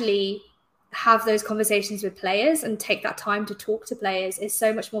actually have those conversations with players and take that time to talk to players is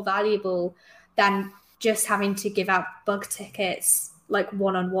so much more valuable than just having to give out bug tickets like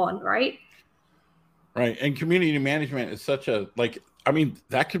one-on-one, right? Right. And community management is such a,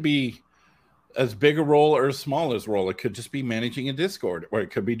 that could be as big a role or as small as role. It could just be managing a Discord, or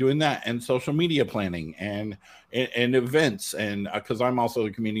it could be doing that and social media planning and events. And because I'm also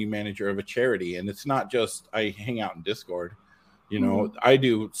the community manager of a charity, and it's not just I hang out in Discord, I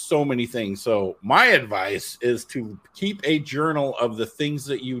do so many things. So my advice is to keep a journal of the things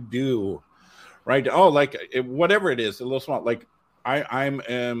that you do, right? Oh, like whatever it is, a little small, like I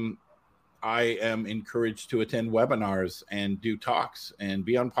am encouraged to attend webinars and do talks and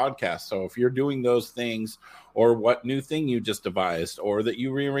be on podcasts. So if you're doing those things, or what new thing you just devised, or that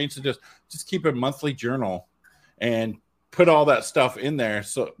you rearranged to just keep a monthly journal and put all that stuff in there.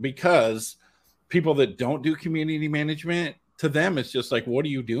 So because people that don't do community management, to them, it's just like, what are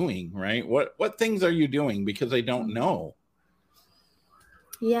you doing? Right? What things are you doing? Because they don't know.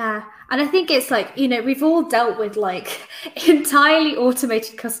 Yeah. And I think it's like, we've all dealt with like entirely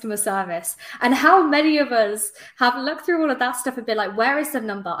automated customer service. And how many of us have looked through all of that stuff and been like, where is the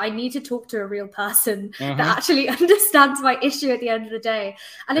number? I need to talk to a real person that actually understands my issue at the end of the day.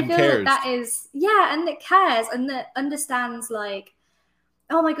 And I feel like that is, and that cares and that understands like,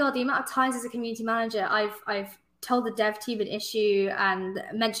 oh my God, the amount of times as a community manager, I've told the dev team an issue and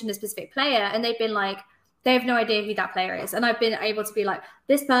mentioned a specific player, and they've been like, they have no idea who that player is. And I've been able to be like,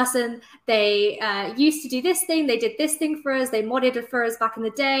 this person, they used to do this thing. They did this thing for us. They modded it for us back in the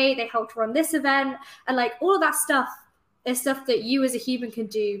day. They helped run this event. And like all of that stuff is stuff that you as a human can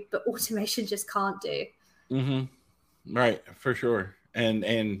do, but automation just can't do. Mm-hmm. Right. For sure.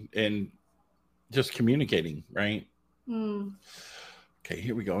 And just communicating, right? Mm. Okay,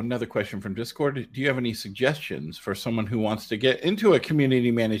 here we go. Another question from Discord. Do you have any suggestions for someone who wants to get into a community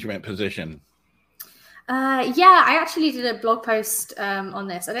management position? I actually did a blog post on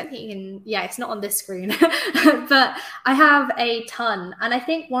this. I don't think you can, it's not on this screen, but I have a ton. And I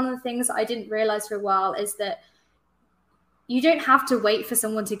think one of the things that I didn't realize for a while is that you don't have to wait for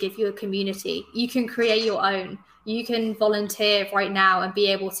someone to give you a community. You can create your own. You can volunteer right now and be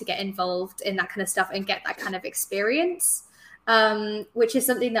able to get involved in that kind of stuff and get that kind of experience, which is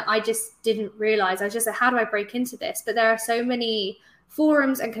something that I just didn't realize. I was just like, how do I break into this? But there are so many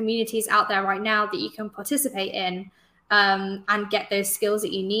forums and communities out there right now that you can participate in and get those skills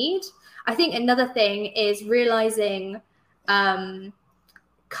that you need. I think another thing is realizing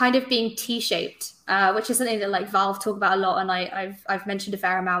kind of being T-shaped, which is something that like Valve talk about a lot, and I've mentioned a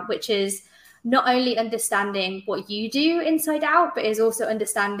fair amount, which is not only understanding what you do inside out, but is also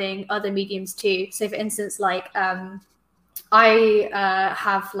understanding other mediums too. So for instance, like I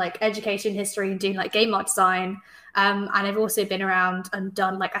have like education history and doing like game art design. And I've also been around and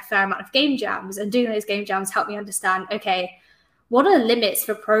done like a fair amount of game jams, and doing those game jams helped me understand, okay, what are the limits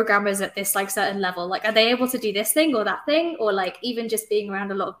for programmers at this like certain level? Like, are they able to do this thing or that thing? Or like even just being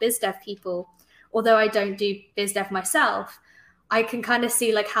around a lot of biz dev people, although I don't do biz dev myself, I can kind of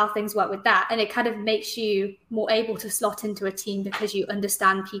see like how things work with that. And it kind of makes you more able to slot into a team because you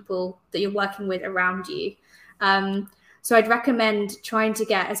understand people that you're working with around you. So I'd recommend trying to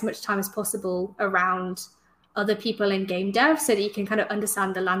get as much time as possible around other people in game dev so that you can kind of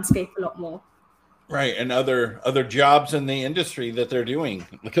understand the landscape a lot more. Right, and other jobs in the industry that they're doing.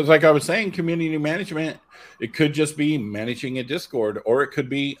 Because like I was saying, community management, it could just be managing a Discord, or it could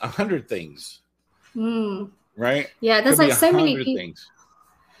be 100 things. Right? Yeah, there's could like so many people. Things.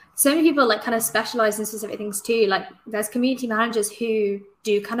 So many people like kind of specialize in specific things too. Like there's community managers who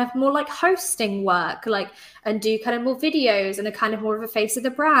do kind of more like hosting work, like, and do kind of more videos and are kind of more of a face of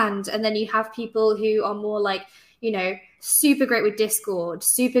the brand. And then you have people who are more like, you know, super great with Discord,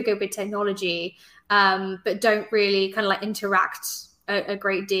 super good with technology, but don't really kind of like interact a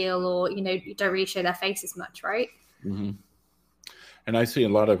great deal, or, you know, don't really show their face as much, right? Mm-hmm. And I see a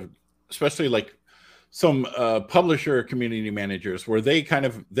lot of, especially like some publisher community managers, where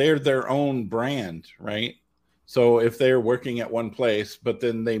they're their own brand, right? So if they're working at one place, but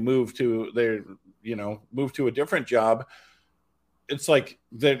then they move to a different job, it's like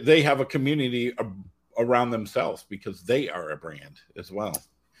they have a community around themselves because they are a brand as well.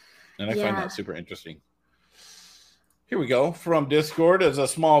 And I find that super interesting. Here we go. From Discord, as a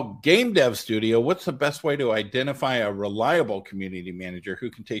small game dev studio, what's the best way to identify a reliable community manager who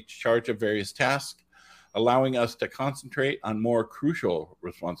can take charge of various tasks, allowing us to concentrate on more crucial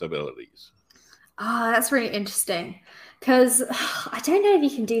responsibilities? Oh, that's really interesting, because I don't know if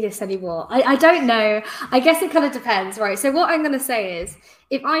you can do this anymore. I don't know. I guess it kind of depends, right? So what I'm going to say is,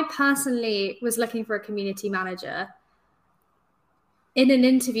 if I personally was looking for a community manager, in an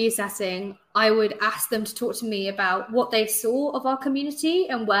interview setting, I would ask them to talk to me about what they saw of our community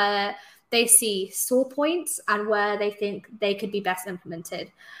and where they see sore points and where they think they could be best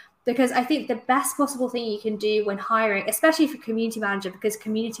implemented. Because I think the best possible thing you can do when hiring, especially for community manager, because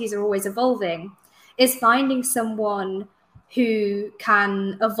communities are always evolving, is finding someone who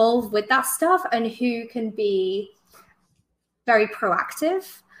can evolve with that stuff and who can be very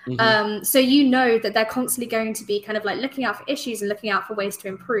proactive. Mm-hmm. So you know that they're constantly going to be kind of like looking out for issues and looking out for ways to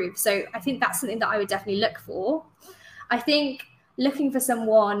improve. So I think that's something that I would definitely look for. I think looking for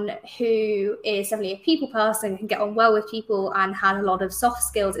someone who is definitely a people person, can get on well with people and has a lot of soft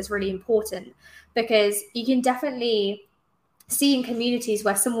skills is really important, because you can definitely see in communities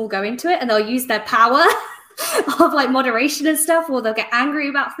where someone will go into it and they'll use their power of like moderation and stuff, or they'll get angry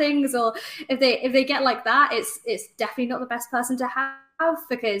about things, or if they get like that, it's definitely not the best person to have,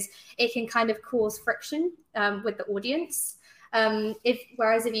 because it can kind of cause friction with the audience.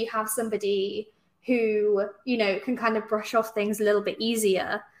 Whereas if you have somebody who, you know, can kind of brush off things a little bit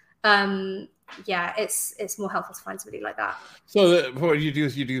easier, it's more helpful to find somebody like that. So what you do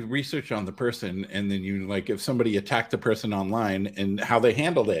is you do research on the person, and then you, like, if somebody attacked the person online and how they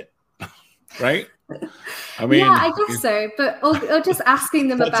handled it, right? I mean, yeah, I guess so. But or just asking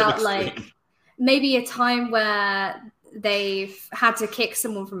them about like maybe a time where they've had to kick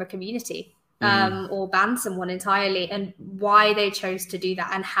someone from a community, or ban someone entirely, and why they chose to do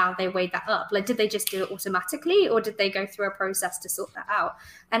that and how they weighed that up. Like, did they just do it automatically, or did they go through a process to sort that out?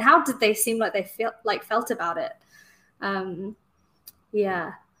 And how did they seem like they felt about it?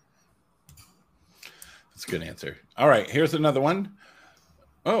 Yeah. That's a good answer. All right, here's another one.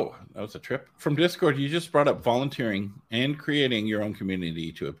 Oh, that was a trip. From Discord, you just brought up volunteering and creating your own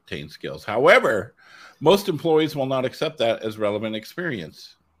community to obtain skills. However, most employees will not accept that as relevant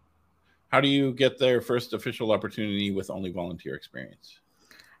experience. How do you get their first official opportunity with only volunteer experience?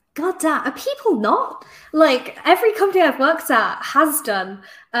 God damn, are people not? Like, every company I've worked at has done.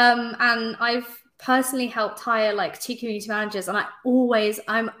 And I've personally helped hire like 2 community managers, and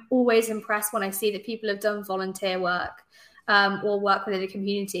I'm always impressed when I see that people have done volunteer work. Or work within a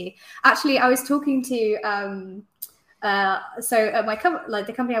community. Actually, I was talking to so at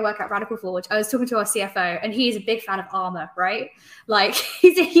the company I work at, Radical Forge, I was talking to our CFO, and he's a big fan of Armor, right? Like,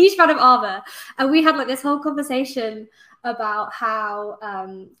 he's a huge fan of Armor, and we had like this whole conversation about how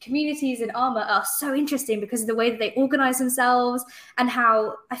communities in Armor are so interesting because of the way that they organize themselves, and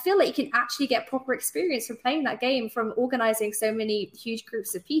how I feel like you can actually get proper experience from playing that game from organizing so many huge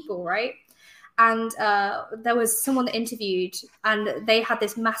groups of people, right? And there was someone that interviewed, and they had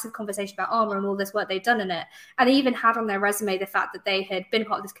this massive conversation about Armor and all this work they'd done in it. And they even had on their resume the fact that they had been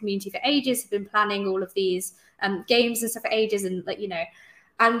part of this community for ages, had been planning all of these games and stuff for ages, and like, you know,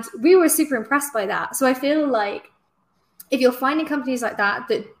 and we were super impressed by that. So I feel like if you're finding companies like that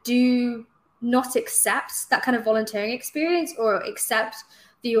do not accept that kind of volunteering experience, or accept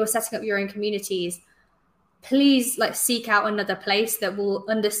that you're setting up your own communities, please like seek out another place that will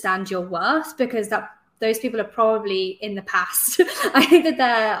understand your worth, because those people are probably in the past. I think that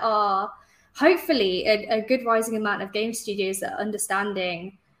there are hopefully a good rising amount of game studios that are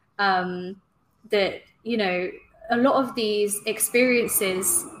understanding that, you know, a lot of these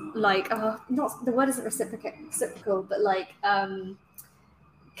experiences, like not the word isn't reciprocal, but like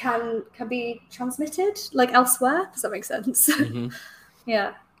can be transmitted like elsewhere. Does that make sense? Mm-hmm.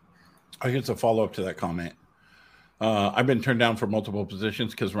 Yeah. I guess a follow-up to that comment. I've been turned down for multiple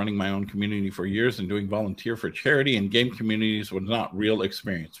positions because running my own community for years and doing volunteer for charity and game communities was not real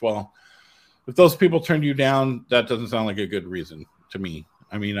experience. Well, if those people turned you down, that doesn't sound like a good reason to me.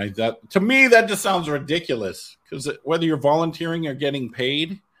 I mean, that just sounds ridiculous, because whether you're volunteering or getting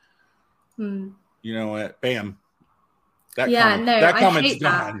paid, you know, bam. That comment's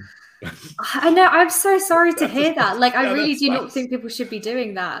done. I know. I'm so sorry to hear that. Like, I really do not think people should be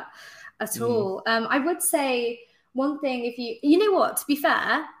doing that at all. I would say one thing, if you know what, to be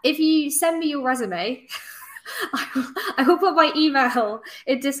fair, if you send me your resume, I will put my email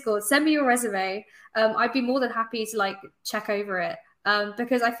in Discord. Send me your resume. I'd be more than happy to like check over it.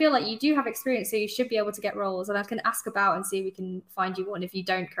 Because I feel like you do have experience, so you should be able to get roles, and I can ask about and see if we can find you one if you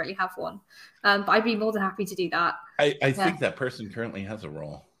don't currently have one. But I'd be more than happy to do that. I think that person currently has a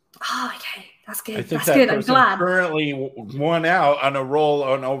role. Oh, okay. That's good. I think that's good. I'm glad. Currently won out on a role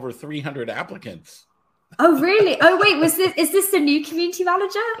on over 300 applicants. Oh, really? Oh, wait. Is this the new community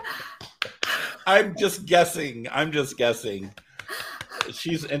manager? I'm just guessing.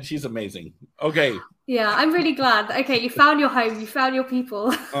 She's amazing. Okay. Yeah, I'm really glad. Okay, you found your home. You found your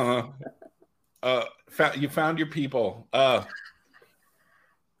people. You found your people.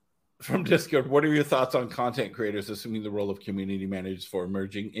 From Discord, what are your thoughts on content creators assuming the role of community managers for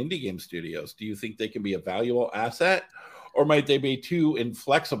emerging indie game studios? Do you think they can be a valuable asset, or might they be too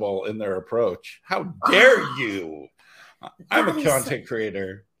inflexible in their approach? How dare you? I'm a content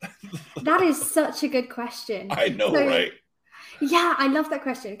creator. That is such a good question. I know, right? Yeah, I love that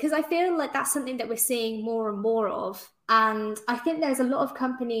question, because I feel like that's something that we're seeing more and more of. And I think there's a lot of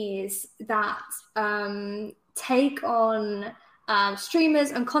companies that take on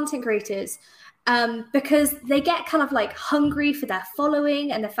streamers and content creators because they get kind of like hungry for their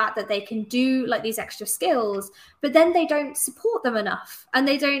following and the fact that they can do like these extra skills, but then they don't support them enough, and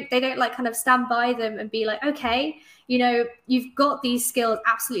they don't like kind of stand by them and be like, okay, you know, you've got these skills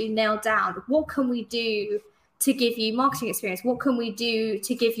absolutely nailed down. What can we do to give you marketing experience? What can we do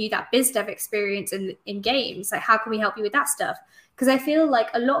to give you that biz dev experience in games? Like, how can we help you with that stuff? Because I feel like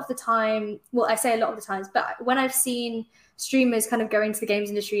a lot of the time, well, I say a lot of the times, but when I've seen streamers kind of go into the games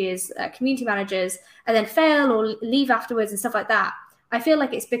industry as community managers and then fail or leave afterwards and stuff like that, I feel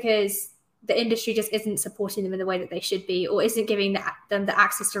like it's because the industry just isn't supporting them in the way that they should be, or isn't giving them the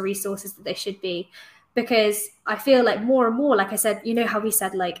access to resources that they should be. Because I feel like more and more, like I said, you know how we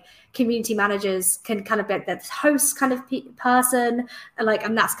said like community managers can kind of be that host kind of person,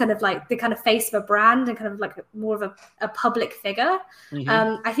 and that's kind of like the kind of face of a brand and kind of like more of a public figure.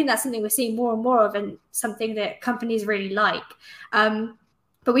 I think that's something we're seeing more and more of, and something that companies really like.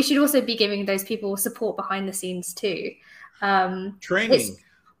 But we should also be giving those people support behind the scenes too. Training,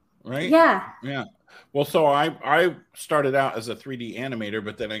 right? Yeah. Well, so I started out as a 3D animator,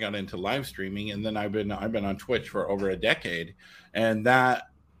 but then I got into live streaming, and then I've been on Twitch for over a decade. And that,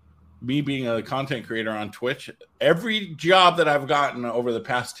 me being a content creator on Twitch, every job that I've gotten over the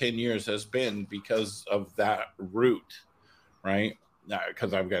past 10 years has been because of that route, right?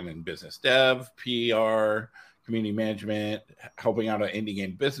 Because I've gotten in business dev, PR, community management, helping out an indie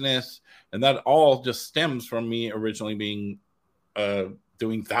game business, and that all just stems from me originally being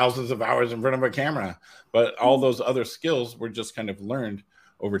doing thousands of hours in front of a camera, but all those other skills were just kind of learned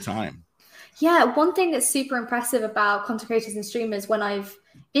over time. Yeah, one thing that's super impressive about content creators and streamers when I've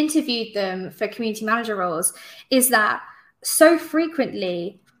interviewed them for community manager roles is that so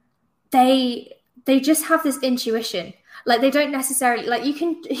frequently they just have this intuition. Like, they don't necessarily, like, you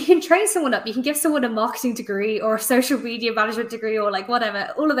can train someone up, you can give someone a marketing degree or a social media management degree or like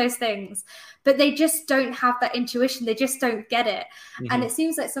whatever, all of those things, but they just don't have that intuition. They just don't get it. And it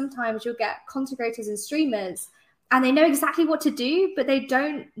seems like sometimes you'll get content creators and streamers and they know exactly what to do, but they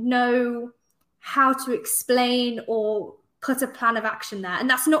don't know how to explain or put a plan of action there. And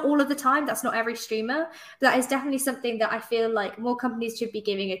that's not all of the time. That's not every streamer. But that is definitely something that I feel like more companies should be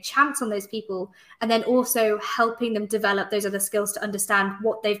giving a chance on those people, and then also helping them develop those other skills to understand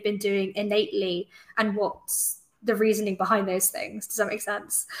what they've been doing innately and what's the reasoning behind those things. Does that make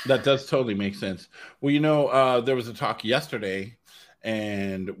sense? That does totally make sense. Well, you know, there was a talk yesterday,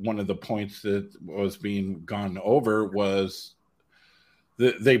 and one of the points that was being gone over was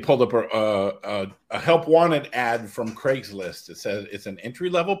they pulled up a help wanted ad from Craigslist. It says it's an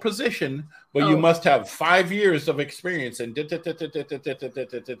entry-level position, but you must have 5 years of experience, and it pays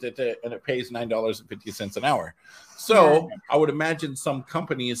 $9.50 an hour. So I would imagine some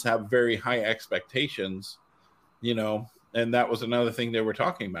companies have very high expectations, you know, and that was another thing they were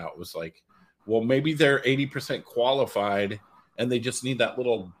talking about, was like, well, maybe they're 80% qualified and they just need that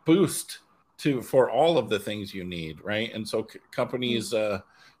little boost for all of the things you need, right? And so companies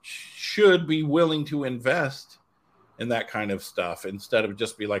should be willing to invest in that kind of stuff instead of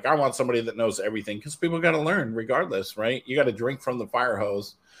just be like, I want somebody that knows everything, because people got to learn regardless, right? You got to drink from the fire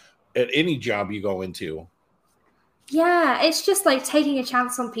hose at any job you go into. Yeah, it's just like taking a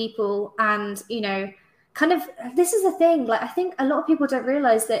chance on people, and kind of, this is the thing, like I think a lot of people don't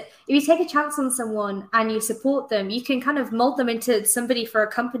realize that if you take a chance on someone and you support them, you can kind of mold them into somebody for a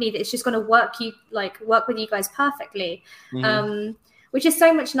company that's just going to work with you guys perfectly. Which is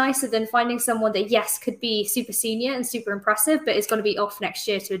so much nicer than finding someone that, yes, could be super senior and super impressive, but is going to be off next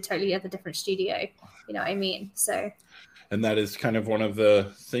year to a totally other different studio. You know what I mean? So, and that is kind of one of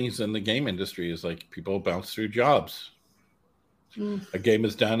the things in the game industry is like people bounce through jobs. A game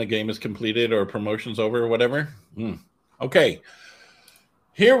is done, a game is completed, or promotion's over, or whatever. Okay.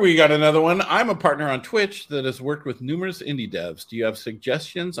 Here we got another one. I'm a partner on Twitch that has worked with numerous indie devs. Do you have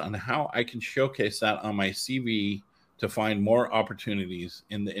suggestions on how I can showcase that on my CV to find more opportunities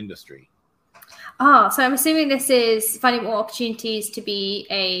in the industry? So I'm assuming this is finding more opportunities to be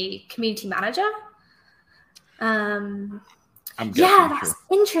a community manager. I'm guessing, that's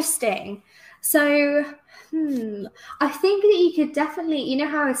interesting. So, I think that you could definitely, you know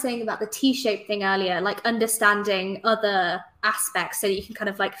how I was saying about the T-shaped thing earlier, like understanding other aspects so that you can kind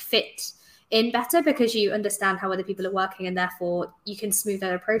of like fit in better because you understand how other people are working and therefore you can smooth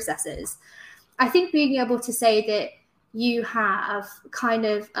their processes. I think being able to say that you have kind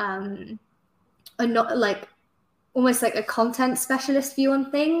of almost like a content specialist view on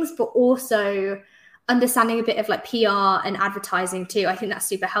things, but also understanding a bit of like PR and advertising too. I think that's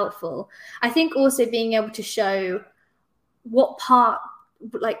super helpful. I think also being able to show what part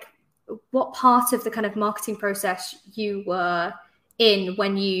of the kind of marketing process you were in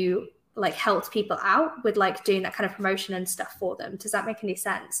when you like helped people out with like doing that kind of promotion and stuff for them. Does that make any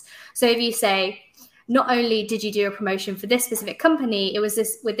sense? So if you say, not only did you do a promotion for this specific company, it was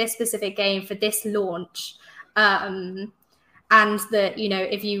this with this specific game for this launch, and that,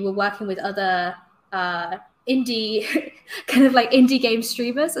 if you were working with other indie kind of like indie game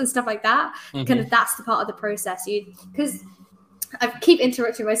streamers and stuff like that, kind of that's the part of the process. Because I keep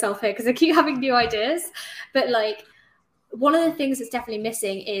interrupting myself here because I keep having new ideas, but like one of the things that's definitely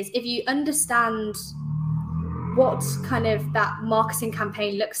missing is if you understand what kind of that marketing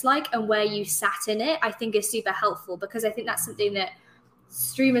campaign looks like and where you sat in it, I think is super helpful, because I think that's something that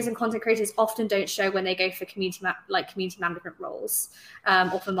streamers and content creators often don't show when they go for community management roles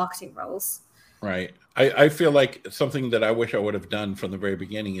or for marketing roles. Right. I feel like something that I wish I would have done from the very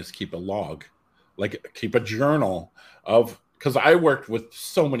beginning is keep a log, like keep a journal of, because I worked with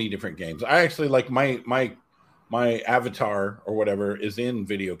so many different games. I actually like my avatar or whatever is in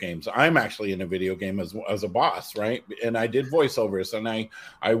video games. I'm actually in a video game as a boss, right? And I did voiceovers, and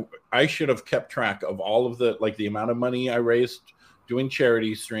I should have kept track of all of the, like the amount of money I raised doing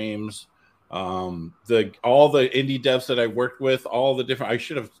charity streams, all the indie devs that I worked with, all the different, I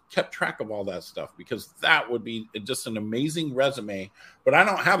should have kept track of all that stuff, because that would be just an amazing resume. But I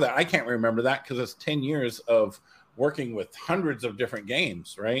don't have that. I can't remember that because it's 10 years of working with hundreds of different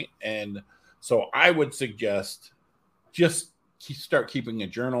games, right? And so I would suggest just start keeping a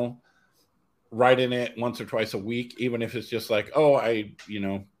journal, write in it once or twice a week, even if it's just like, oh, I,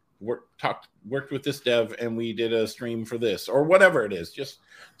 worked with this dev and we did a stream for this, or whatever it is, just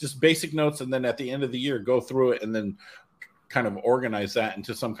basic notes. And then at the end of the year, go through it and then kind of organize that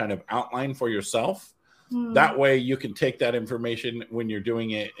into some kind of outline for yourself. That way you can take that information when you're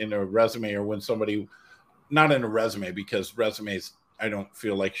doing it in a resume, or when somebody, not in a resume, because resumes I don't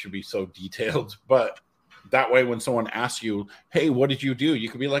feel like should be so detailed, but that way when someone asks you, hey, what did you do? You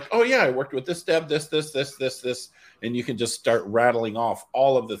could be like, oh yeah, I worked with this dev, this, and you can just start rattling off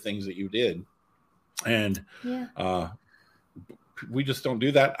all of the things that you did. And we just don't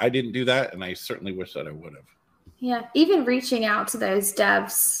do that. I didn't do that, and I certainly wish that I would have. Yeah, even reaching out to those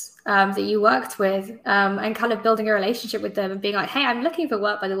devs that you worked with, and kind of building a relationship with them and being like, hey, I'm looking for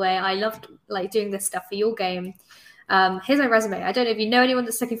work, by the way. I loved like doing this stuff for your game. Here's my resume. I don't know if you know anyone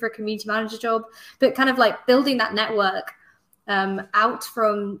that's looking for a community manager job, but kind of like building that network out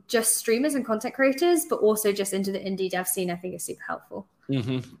from just streamers and content creators, but also just into the indie dev scene, I think is super helpful.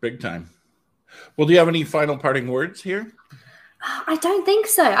 Big time. Well, do you have any final parting words here? I don't think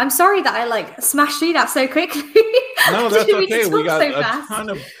so. I'm sorry that I like smashed through that so quickly. No, that's okay. We got a ton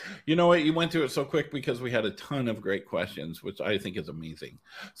of, you know what? You went through it so quick because we had a ton of great questions, which I think is amazing.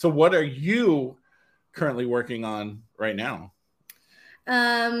 So what are you currently working on right now?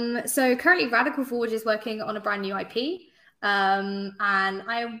 So currently Radical Forge is working on a brand new IP. And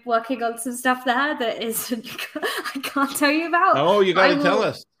I'm working on some stuff there that is I can't tell you about. Oh, you got to tell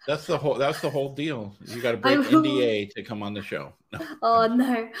us. That's the whole deal. You got to break NDA to come on the show. No. Oh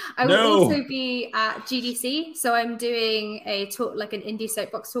no! I will also be at GDC, so I'm doing a talk, like an indie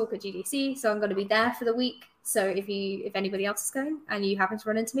soapbox talk at GDC. So I'm going to be there for the week. So if anybody else is going and you happen to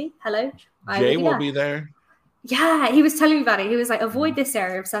run into me, hello. Jay will be there. Yeah, he was telling me about it. He was like, avoid this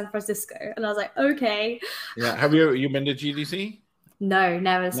area of San Francisco, and I was like, okay. Yeah, have you been to GDC? No,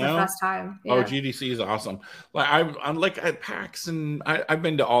 never. It's my first time. Yeah. Oh, GDC is awesome. Like I'm like at PAX, and I've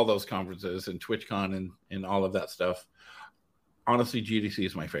been to all those conferences and TwitchCon and all of that stuff. Honestly, GDC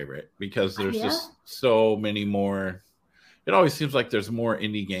is my favorite because there's just so many more. It always seems like there's more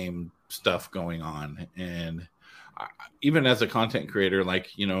indie game stuff going on, and even as a content creator,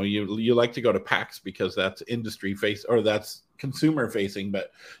 like, you know, you like to go to PAX because that's industry face or that's consumer facing,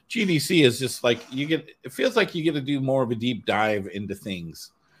 but GDC is just like it feels like you get to do more of a deep dive into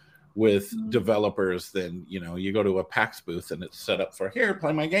things with developers than, you know, you go to a PAX booth and it's set up for here,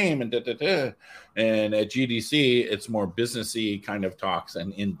 play my game and and at GDC it's more businessy kind of talks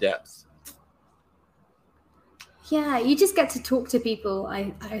and in depth. Yeah, you just get to talk to people,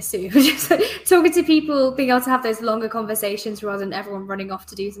 I assume. Just talking to people, being able to have those longer conversations rather than everyone running off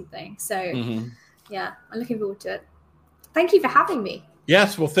to do something. So, yeah, I'm looking forward to it. Thank you for having me.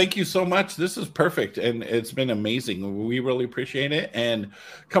 Yes, well, thank you so much. This is perfect, and it's been amazing. We really appreciate it. And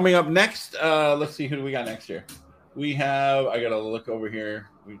coming up next, let's see, who do we got next year? We have, I got to look over here.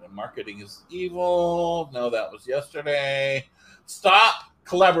 Marketing is evil. No, that was yesterday. Stop,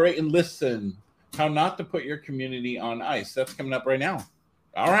 collaborate, and listen. How not to put your community on ice. That's coming up right now.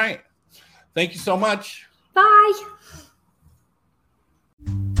 All right. Thank you so much. Bye.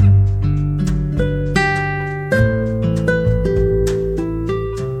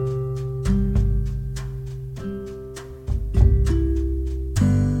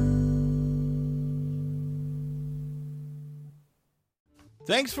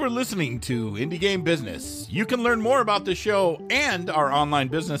 Thanks for listening to Indie Game Business. You can learn more about the show and our online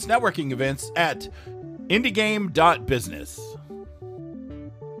business networking events at indiegame.business.